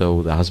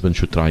 So the husband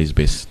should try his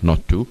best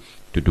not to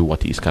do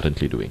what he is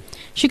currently doing.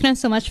 Shukran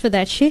so much for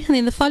that, Sheikh. And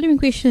then the following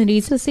question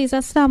reads, it says,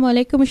 Assalamu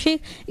alaikum,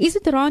 Sheikh. Is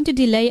it wrong to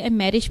delay a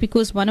marriage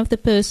because one of the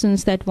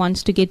persons that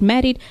wants to get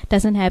married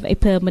doesn't have a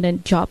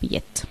permanent job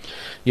yet?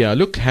 Yeah,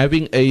 look,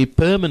 having a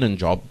permanent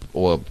job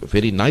or a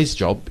very nice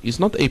job is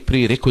not a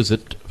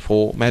prerequisite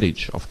for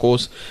marriage. Of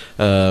course,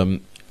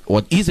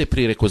 what is a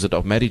prerequisite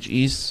of marriage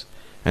is,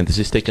 and this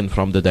is taken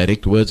from the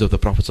direct words of the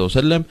Prophet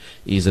ﷺ,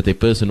 is that a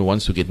person who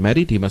wants to get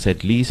married, he must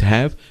at least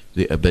have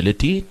the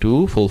ability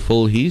to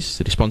fulfill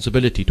his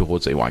responsibility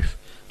towards a wife.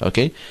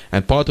 Okay,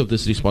 and part of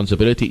this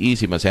responsibility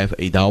is he must have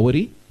a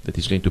dowry that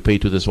he's going to pay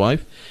to this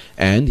wife,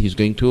 and he's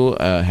going to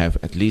have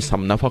at least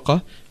some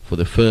nafaqah for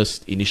the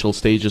first initial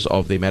stages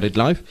of their married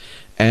life,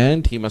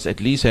 and he must at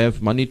least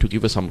have money to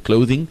give her some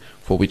clothing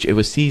for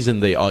whichever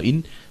season they are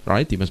in,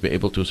 right? He must be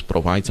able to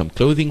provide some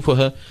clothing for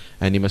her,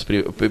 and he must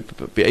be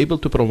able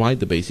to provide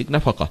the basic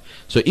nafaqah.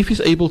 So if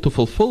he's able to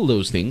fulfill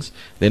those things,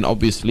 then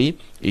obviously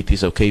it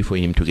is okay for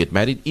him to get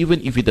married, even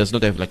if he does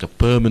not have like a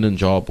permanent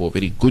job or a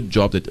very good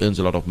job that earns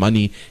a lot of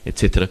money,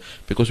 etc.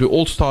 Because we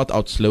all start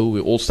out slow, we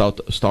all start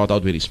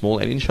out very small,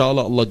 and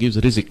inshallah Allah gives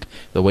rizq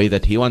the way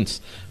that He wants.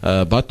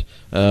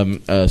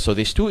 So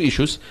there's two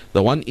issues.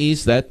 The one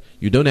is that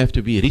you don't have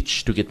to be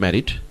rich to get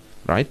married,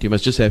 right? You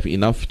must just have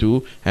enough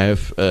to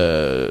have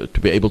to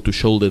be able to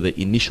shoulder the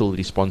initial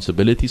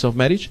responsibilities of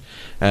marriage.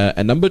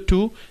 And number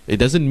two, it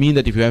doesn't mean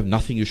that if you have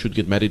nothing you should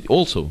get married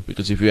also,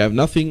 because if you have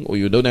nothing or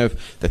you don't have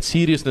that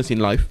seriousness in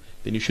life,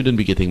 then you shouldn't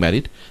be getting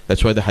married.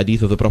 That's why the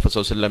hadith of the Prophet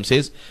ﷺ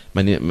says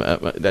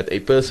that a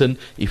person,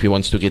 if he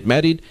wants to get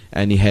married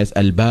and he has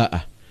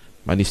al-ba'a,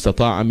 man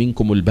istata'a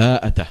minkum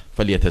al-ba'ata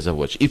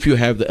falyatazawwaj, if you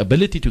have the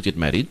ability to get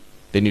married,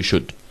 then you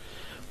should.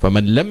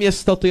 فَمَنْ لَمْ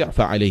يَسْتَطِعْ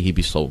فَعَلَيْهِ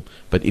بِالصَّوْمِ.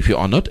 But if you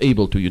are not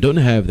able to, you don't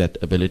have that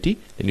ability,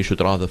 then you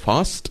should rather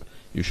fast.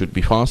 You should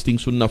be fasting,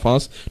 sunnah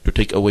fast, to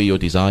take away your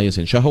desires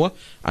and shahwa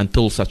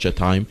until such a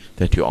time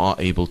that you are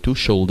able to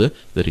shoulder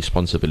the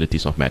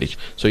responsibilities of marriage.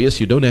 So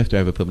yes, you don't have to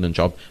have a permanent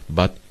job,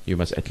 but you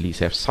must at least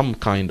have some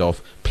kind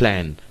of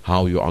plan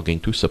how you are going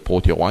to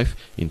support your wife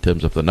in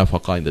terms of the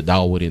nafaqah, in the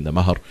dowry, in the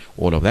mahar,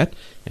 all of that.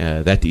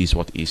 That is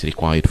what is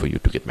required for you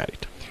to get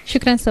married.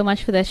 Shukran so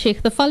much for that,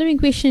 Sheikh. The following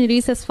question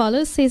reads as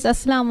follows, says,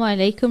 Assalamu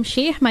alaikum,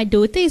 Sheikh. My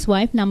daughter is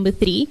wife number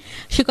 3.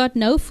 She got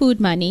no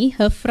food money.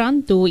 Her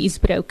front door is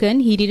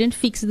broken. He didn't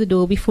fix the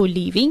door before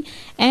leaving.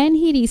 And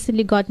he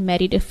recently got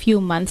married a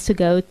few months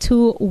ago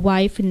to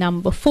wife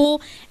number 4.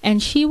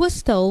 And she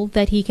was told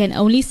that he can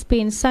only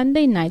spend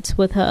Sunday nights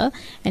with her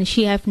and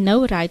she have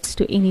no rights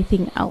to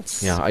anything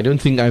else. Yeah, I don't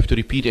think I have to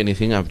repeat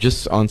anything. I've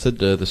just answered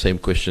the same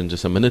question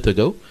just a minute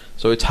ago.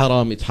 So it's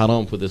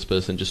haram for this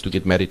person just to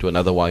get married to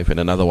another wife and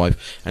another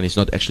wife, and he's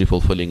not actually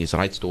fulfilling his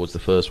rights towards the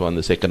first one,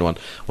 the second one,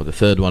 or the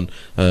third one.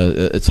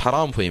 It's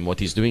haram for him. What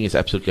he's doing is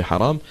absolutely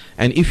haram.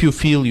 And if you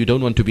feel you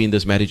don't want to be in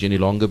this marriage any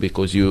longer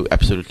because you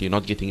absolutely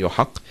not getting your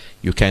haqq,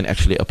 you can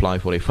actually apply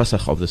for a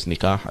fasakh of this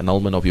nikah,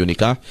 annulment of your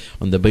nikah,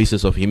 on the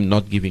basis of him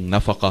not giving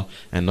nafaqah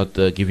and not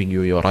giving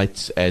you your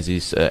rights as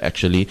is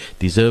actually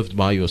deserved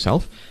by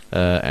yourself.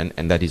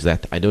 And that is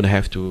that. I don't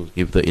have to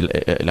give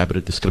the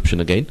elaborate description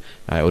again.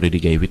 I already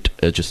gave it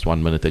just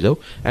 1 minute ago.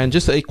 And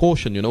just a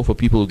caution, for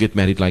people who get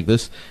married like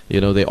this,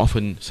 they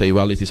often say,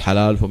 well, it is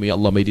halal for me,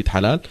 Allah made it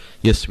halal.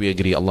 Yes, we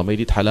agree, Allah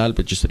made it halal,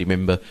 but just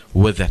remember,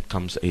 with that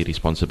comes a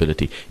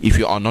responsibility. If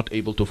you are not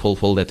able to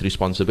fulfill that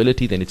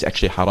responsibility, then it's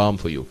actually haram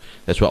for you.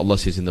 That's what Allah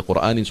says in the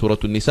Quran in Surah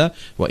An-Nisa,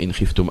 وَإِن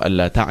خِفْتُمْ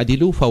أَلَّا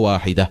تَعْدِلُوا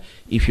فَوَاحِدَةً.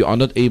 If you are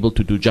not able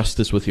to do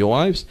justice with your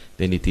wives,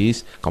 then it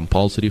is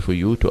compulsory for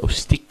you to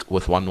stick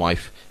with one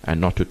wife and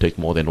not to take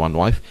more than one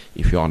wife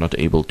if you are not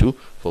able to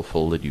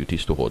fulfill the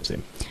duties towards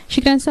them.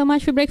 Shukran so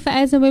much for break for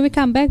us, and when we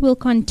come back we'll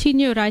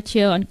continue right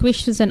here on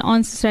questions and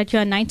answers right here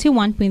on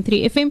 91.3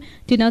 FM.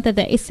 Do note that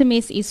the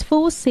SMS is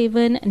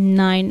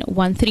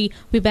 47913.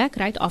 We're back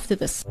right after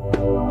this.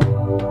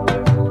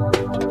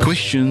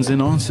 Questions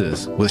and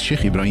answers with Sheikh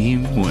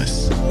Ebrahim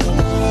Moos.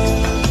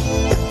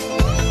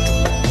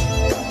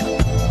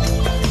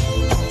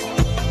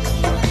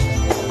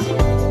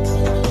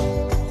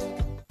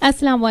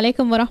 Assalamu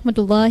alaikum wa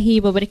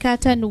rahmatullahi wa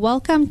barakatuh, and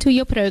welcome to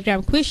your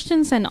program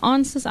Questions and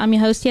Answers. I'm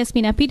your host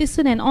Yasmina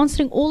Peterson, and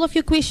answering all of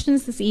your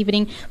questions this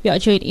evening we are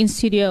joined in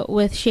studio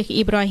with Sheikh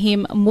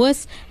Ebrahim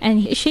Moos,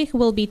 and Sheikh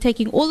will be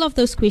taking all of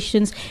those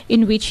questions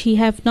in which he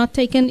have not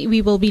taken.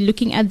 We will be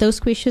looking at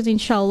those questions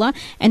inshallah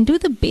and do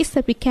the best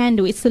that we can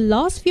do. It's the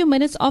last few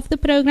minutes of the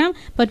program,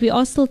 but we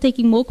are still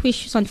taking more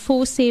questions on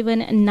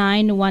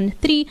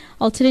 47913.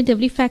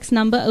 Alternatively, fax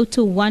number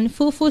 021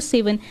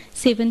 447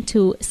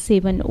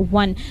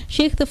 7271.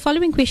 Sheikh, the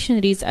following question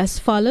reads as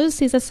follows,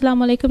 says,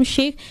 Assalamu alaikum,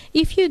 Sheikh.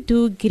 If you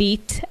do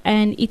greet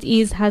and it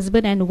is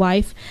husband and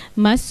wife,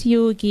 must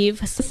you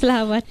give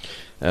salawat?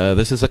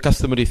 This is a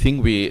customary thing,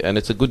 and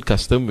it's a good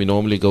custom. We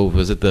normally go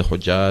visit the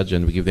Hujjaj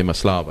and we give them a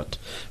salawat.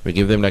 We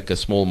give them like a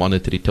small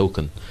monetary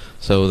token.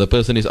 So the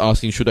person is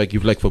asking, should I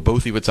give like for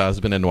both if it's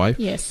husband and wife?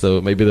 Yes.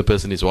 So maybe the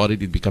person is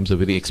worried it becomes a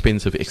very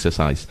expensive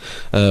exercise.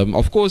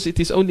 Of course, it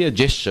is only a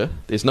gesture.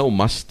 There's no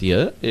must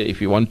here. If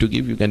you want to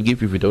give, you can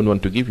give. If you don't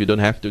want to give, you don't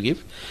have to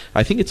give.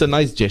 I think it's a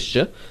nice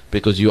gesture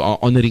because you are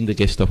honoring the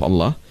guest of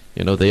Allah.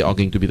 They are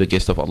going to be the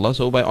guest of Allah.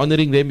 So by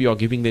honoring them, you are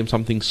giving them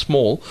something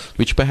small,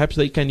 which perhaps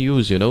they can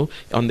use,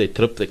 on their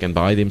trip. They can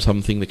buy them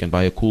something. They can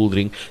buy a cool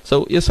drink.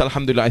 So yes,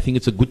 alhamdulillah, I think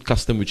it's a good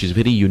custom, which is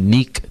very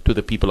unique to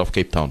the people of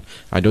Cape Town.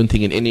 I don't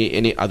think in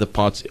any other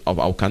parts of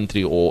our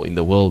country or in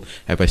the world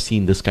have I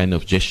seen this kind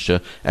of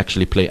gesture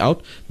actually play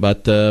out.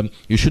 But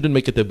you shouldn't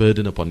make it a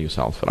burden upon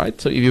yourself,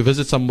 right? So if you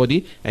visit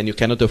somebody and you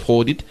cannot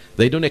afford it,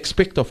 they don't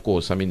expect, of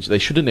course. I mean, they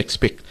shouldn't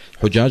expect.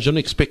 Hujjaj don't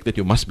expect that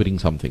you must bring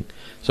something.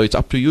 So it's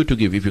up to you to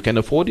give. If you can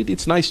afford it,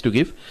 it's nice to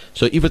give.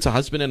 So if it's a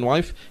husband and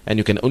wife and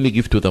you can only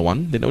give to the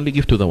one, then only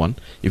give to the one.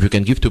 If you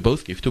can give to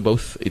both, give to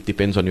both. It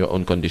depends on your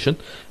own condition.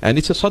 And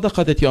it's a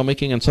sadaqah that you are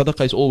making, and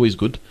sadaqah is always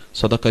good.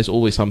 Sadaqah is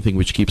always something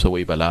which keeps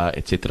away bala,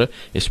 etc.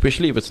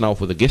 Especially if it's now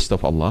for the guest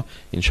of Allah.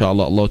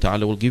 Inshallah, Allah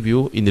Ta'ala will give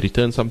you in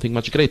return something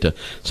much greater.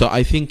 So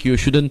I think you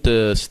shouldn't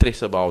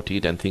stress about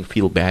it and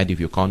feel bad if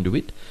you can't do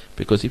it.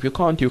 Because if you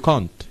can't, you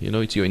can't.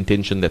 It's your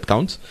intention that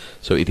counts.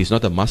 So it is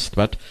not a must,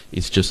 but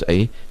it's just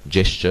a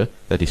gesture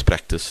that is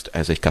practiced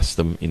as a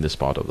custom in this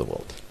part of the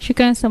world.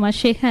 Shukran so much,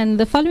 Sheikh. And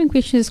the following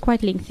question is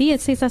quite lengthy.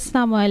 It says,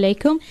 Assalamu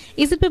alaikum.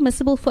 Is it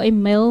permissible for a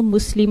male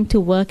Muslim to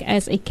work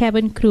as a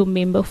cabin crew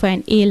member for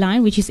an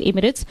airline, which is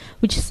Emirates,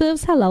 which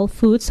serves halal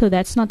food, so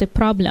that's not a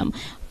problem?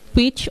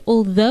 Which,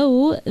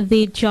 although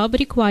their job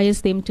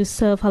requires them to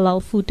serve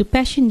halal food to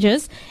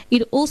passengers,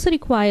 it also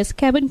requires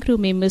cabin crew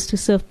members to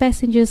serve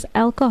passengers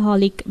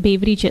alcoholic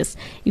beverages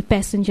if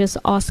passengers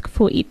ask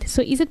for it.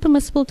 So is it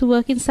permissible to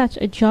work in such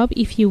a job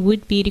if you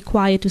would be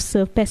required to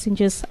serve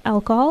passengers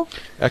alcohol?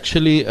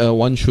 Actually,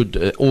 one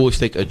should always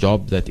take a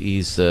job that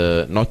is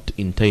not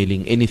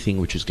entailing anything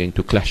which is going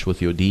to clash with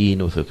your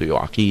deen, with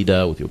your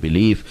aqidah, with your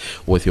belief,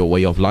 with your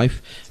way of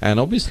life. And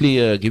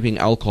obviously giving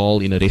alcohol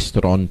in a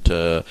restaurant,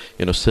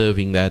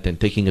 serving that and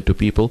taking it to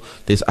people.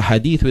 There's a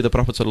hadith where the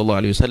Prophet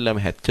ﷺ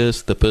had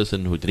cursed the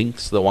person who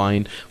drinks the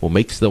wine, who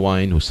makes the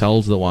wine, who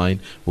sells the wine,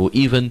 who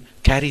even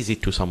carries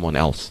it to someone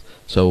else.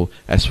 So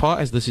as far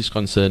as this is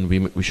concerned,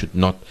 we should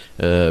not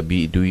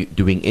be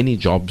doing any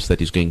jobs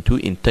that is going to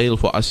entail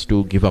for us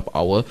to give up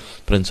our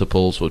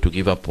principles or to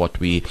give up what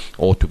we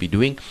ought to be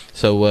doing.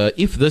 So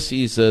if this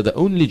is the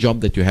only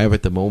job that you have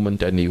at the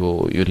moment, and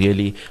you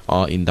really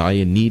are in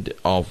dire need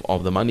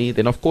of the money,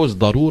 then of course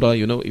darura,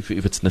 if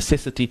it's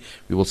necessity,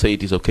 we will say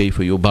it is okay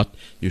for you, but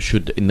you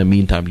should in the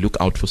meantime look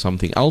out for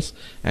something else.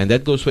 And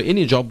that goes for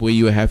any job where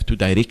you have to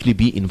directly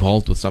be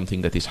involved with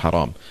something that is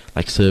haram,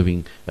 like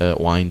serving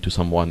wine to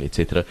someone,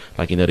 etc.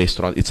 Like in a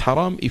restaurant, it's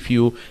haram. If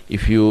you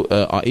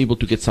are able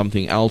to get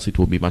something else, it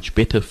will be much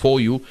better for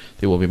you.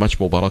 There will be much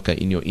more barakah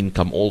in your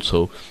income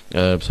also.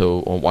 So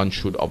one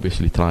should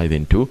obviously try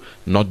then to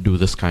not do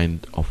this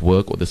kind of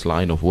work or this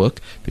line of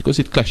work, because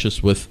it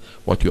clashes with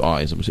what you are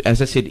as a Muslim.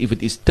 As I said, if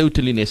it is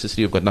totally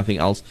necessary, you've got nothing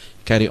else,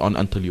 carry on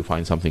until you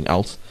find something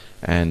else,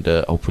 and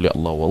hopefully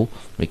Allah will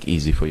make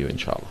easy for you,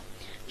 inshallah.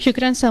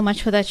 Shukran so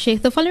much for that,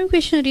 Sheikh. The following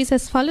question reads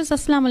as follows.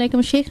 Assalamu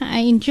alaikum, Sheikh. I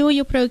enjoy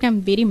your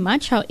program very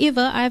much.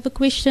 However, I have a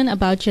question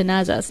about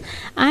janazas.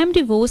 I am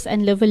divorced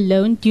and live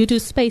alone due to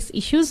space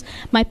issues.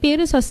 My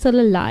parents are still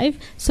alive.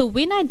 So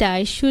when I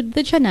die, should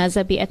the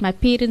janaza be at my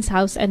parents'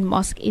 house and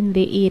mosque in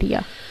their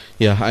area?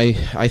 Yeah,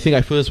 I think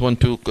I first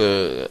want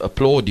to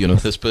applaud,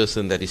 this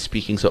person that is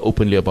speaking so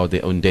openly about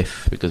their own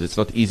death, because it's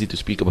not easy to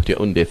speak about your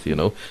own death,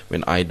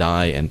 when I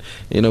die. And,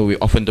 we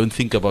often don't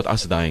think about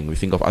us dying. We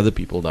think of other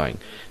people dying.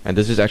 And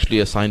this is actually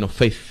a sign of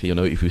faith,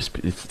 if you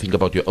think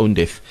about your own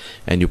death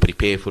and you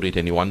prepare for it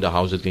and you wonder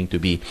how's it going to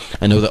be.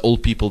 I know the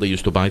old people, they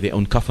used to buy their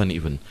own coffin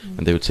even.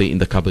 And they would say in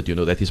the cupboard,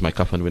 that is my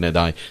coffin when I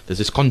die. There's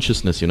this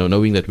consciousness,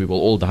 knowing that we will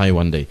all die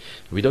one day.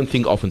 We don't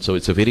think often, so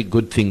it's a very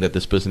good thing that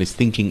this person is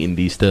thinking in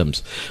these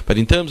terms. But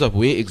in terms of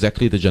where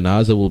exactly the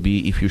janaza will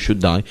be if you should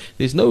die,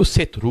 there's no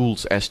set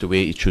rules as to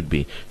where it should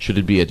be. Should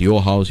it be at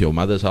your house, your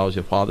mother's house,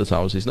 your father's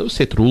house? There's no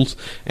set rules,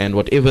 and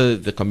whatever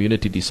the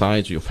community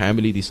decides, your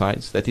family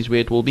decides, that is where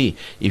it will be.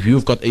 If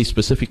you've got a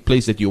specific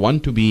place that you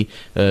want to be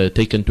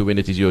taken to when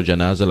it is your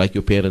janaza, like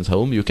your parents'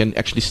 home, you can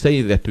actually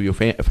say that to your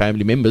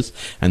family members,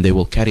 and they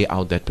will carry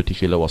out that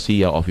particular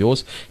wasiyah of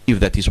yours,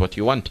 if that is what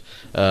you want.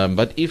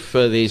 But if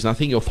there is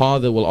nothing, your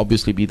father will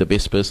obviously be the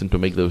best person to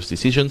make those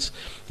decisions.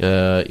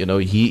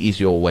 He is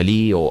your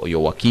wali or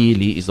your wakil.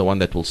 He is the one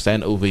that will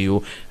stand over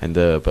you and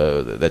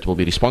that will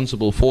be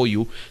responsible for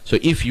you. So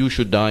if you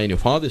should die and your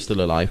father is still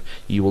alive,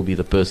 he will be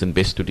the person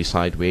best to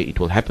decide where it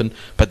will happen.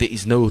 But there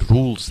is no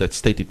rules that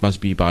state it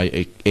must be by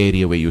an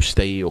area where you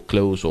stay or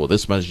close, or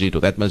this masjid or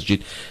that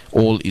masjid.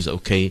 All is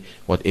okay.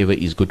 Whatever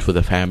is good for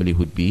the family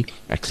would be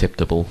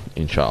acceptable,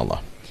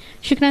 inshallah.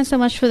 Shukran so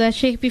much for that,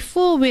 Sheikh.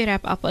 Before we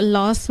wrap up, a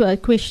last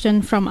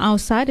question from our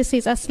side. It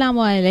says,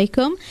 Assalamu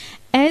alaikum.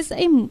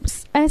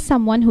 As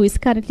someone who is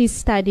currently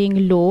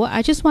studying law,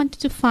 I just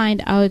wanted to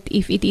find out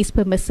if it is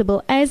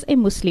permissible as a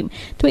Muslim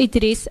to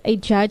address a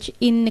judge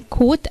in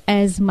court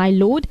as my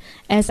lord,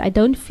 as I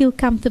don't feel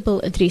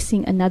comfortable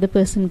addressing another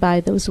person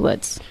by those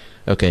words.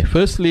 Okay,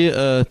 firstly,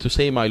 to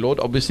say my lord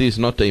obviously is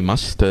not a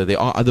must. There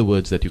are other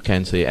words that you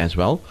can say as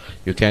well.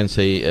 You can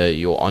say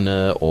your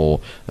honor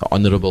or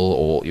honorable,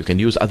 or you can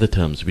use other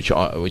terms which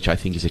I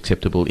think is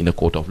acceptable in a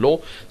court of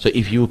law. So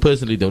if you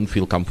personally don't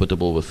feel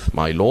comfortable with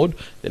my lord,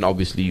 then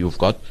obviously you've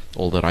got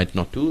all the right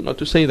not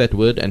to say that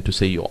word, and to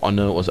say your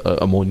honor was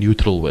a more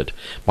neutral word.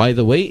 By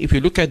the way, if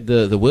you look at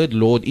the word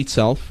lord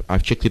itself,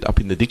 I've checked it up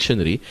in the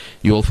dictionary,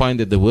 you will find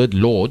that the word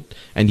lord,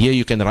 and here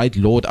you can write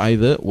lord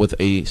either with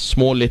a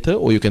small letter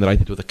or you can write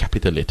it with a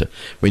capital letter.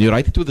 When you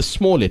write it with a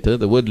small letter,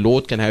 the word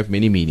lord can have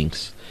many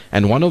meanings.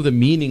 And one of the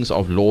meanings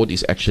of lord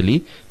is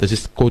actually, this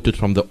is quoted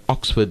from the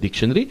Oxford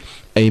Dictionary,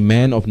 a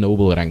man of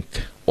noble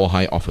rank or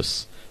high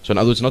office. So in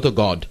other words, not a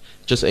god,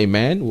 just a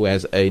man who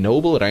has a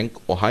noble rank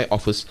or high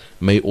office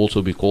may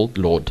also be called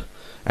lord.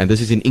 And this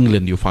is in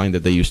England. You find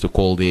that they used to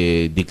call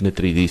their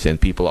dignitaries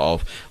and people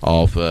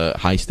of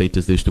high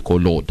status, they used to call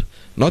lord.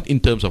 Not in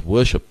terms of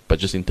worship, but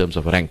just in terms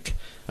of rank.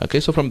 Okay,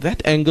 so from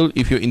that angle,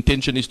 if your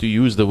intention is to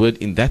use the word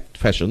in that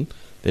fashion,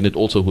 then it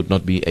also would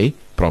not be a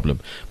problem.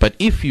 But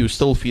if you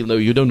still feel, no,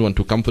 you don't want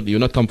to you're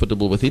not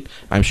comfortable with it,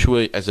 I'm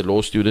sure as a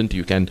law student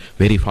you can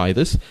verify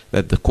this,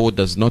 that the court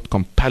does not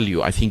compel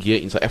you. I think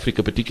here in South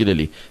Africa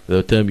particularly,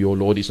 the term your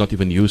lord is not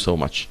even used so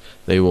much.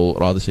 They will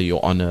rather say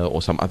your honor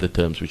or some other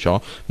terms which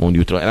are more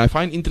neutral. And I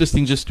find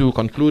interesting, just to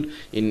conclude,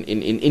 in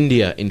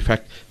India, in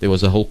fact, there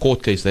was a whole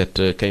court case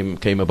that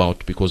came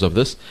about because of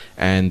this,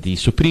 and the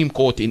Supreme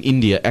Court in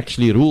India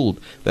actually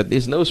ruled that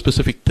there's no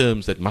specific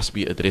terms that must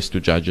be addressed to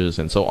judges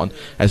and so on.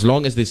 As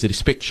long as there's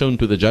respect shown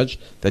to the judge,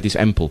 that is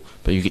ample.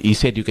 But he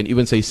said you can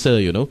even say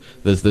sir,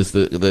 there's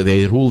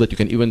the rule that you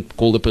can even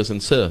call the person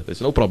sir.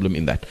 There's no problem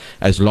in that,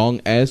 as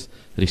long as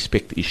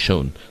respect is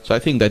shown. So I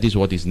think that is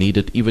what is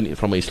needed, even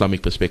from an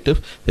Islamic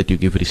perspective, that you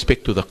give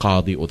respect to the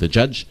qadi or the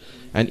judge.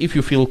 And if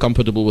you feel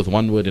comfortable with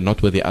one word and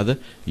not with the other,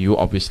 you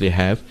obviously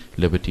have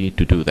liberty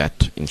to do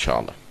that,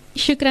 inshallah.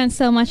 Shukran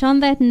so much.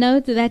 On that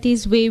note, that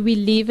is where we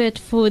leave it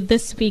for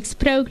this week's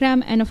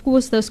program. And of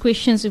course, those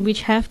questions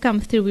which have come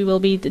through, we will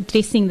be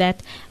addressing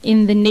that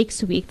in the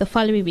next week, the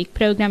following week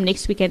program,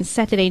 next weekend,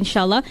 Saturday,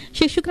 inshallah.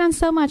 Sheikh, shukran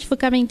so much for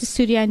coming to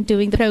studio and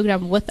doing the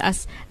program with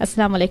us.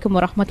 Assalamu alaikum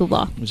wa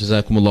rahmatullah.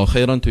 Jazakumullah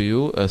khairan to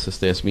you,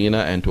 Sister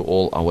Yasmina, and to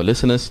all our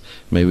listeners.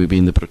 May we be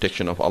in the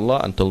protection of Allah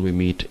until we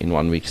meet in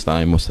 1 week's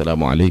time.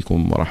 Wassalamu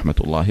alaikum wa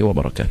rahmatullahi wa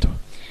barakatuh.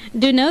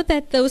 Do note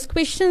that those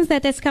questions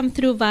that has come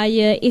through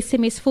via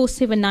SMS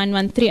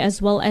 47913 as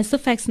well as the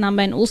fax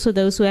number, and also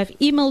those who have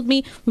emailed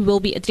me, we will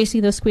be addressing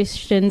those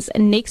questions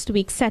next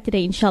week,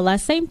 Saturday, inshallah.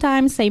 Same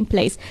time, same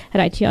place,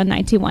 right here on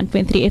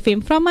 91.3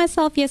 FM. From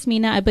myself,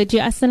 Yasmina, I bid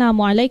you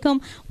assalamu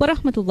alaikum wa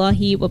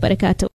rahmatullahi wa barakatuh.